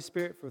with the Holy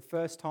Spirit for the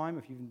first time,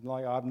 if you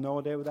like, I have no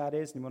idea what that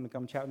is, and you want to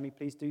come chat with me,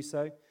 please do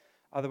so.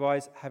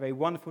 Otherwise, have a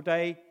wonderful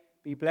day,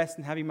 be blessed,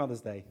 and happy Mother's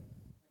Day.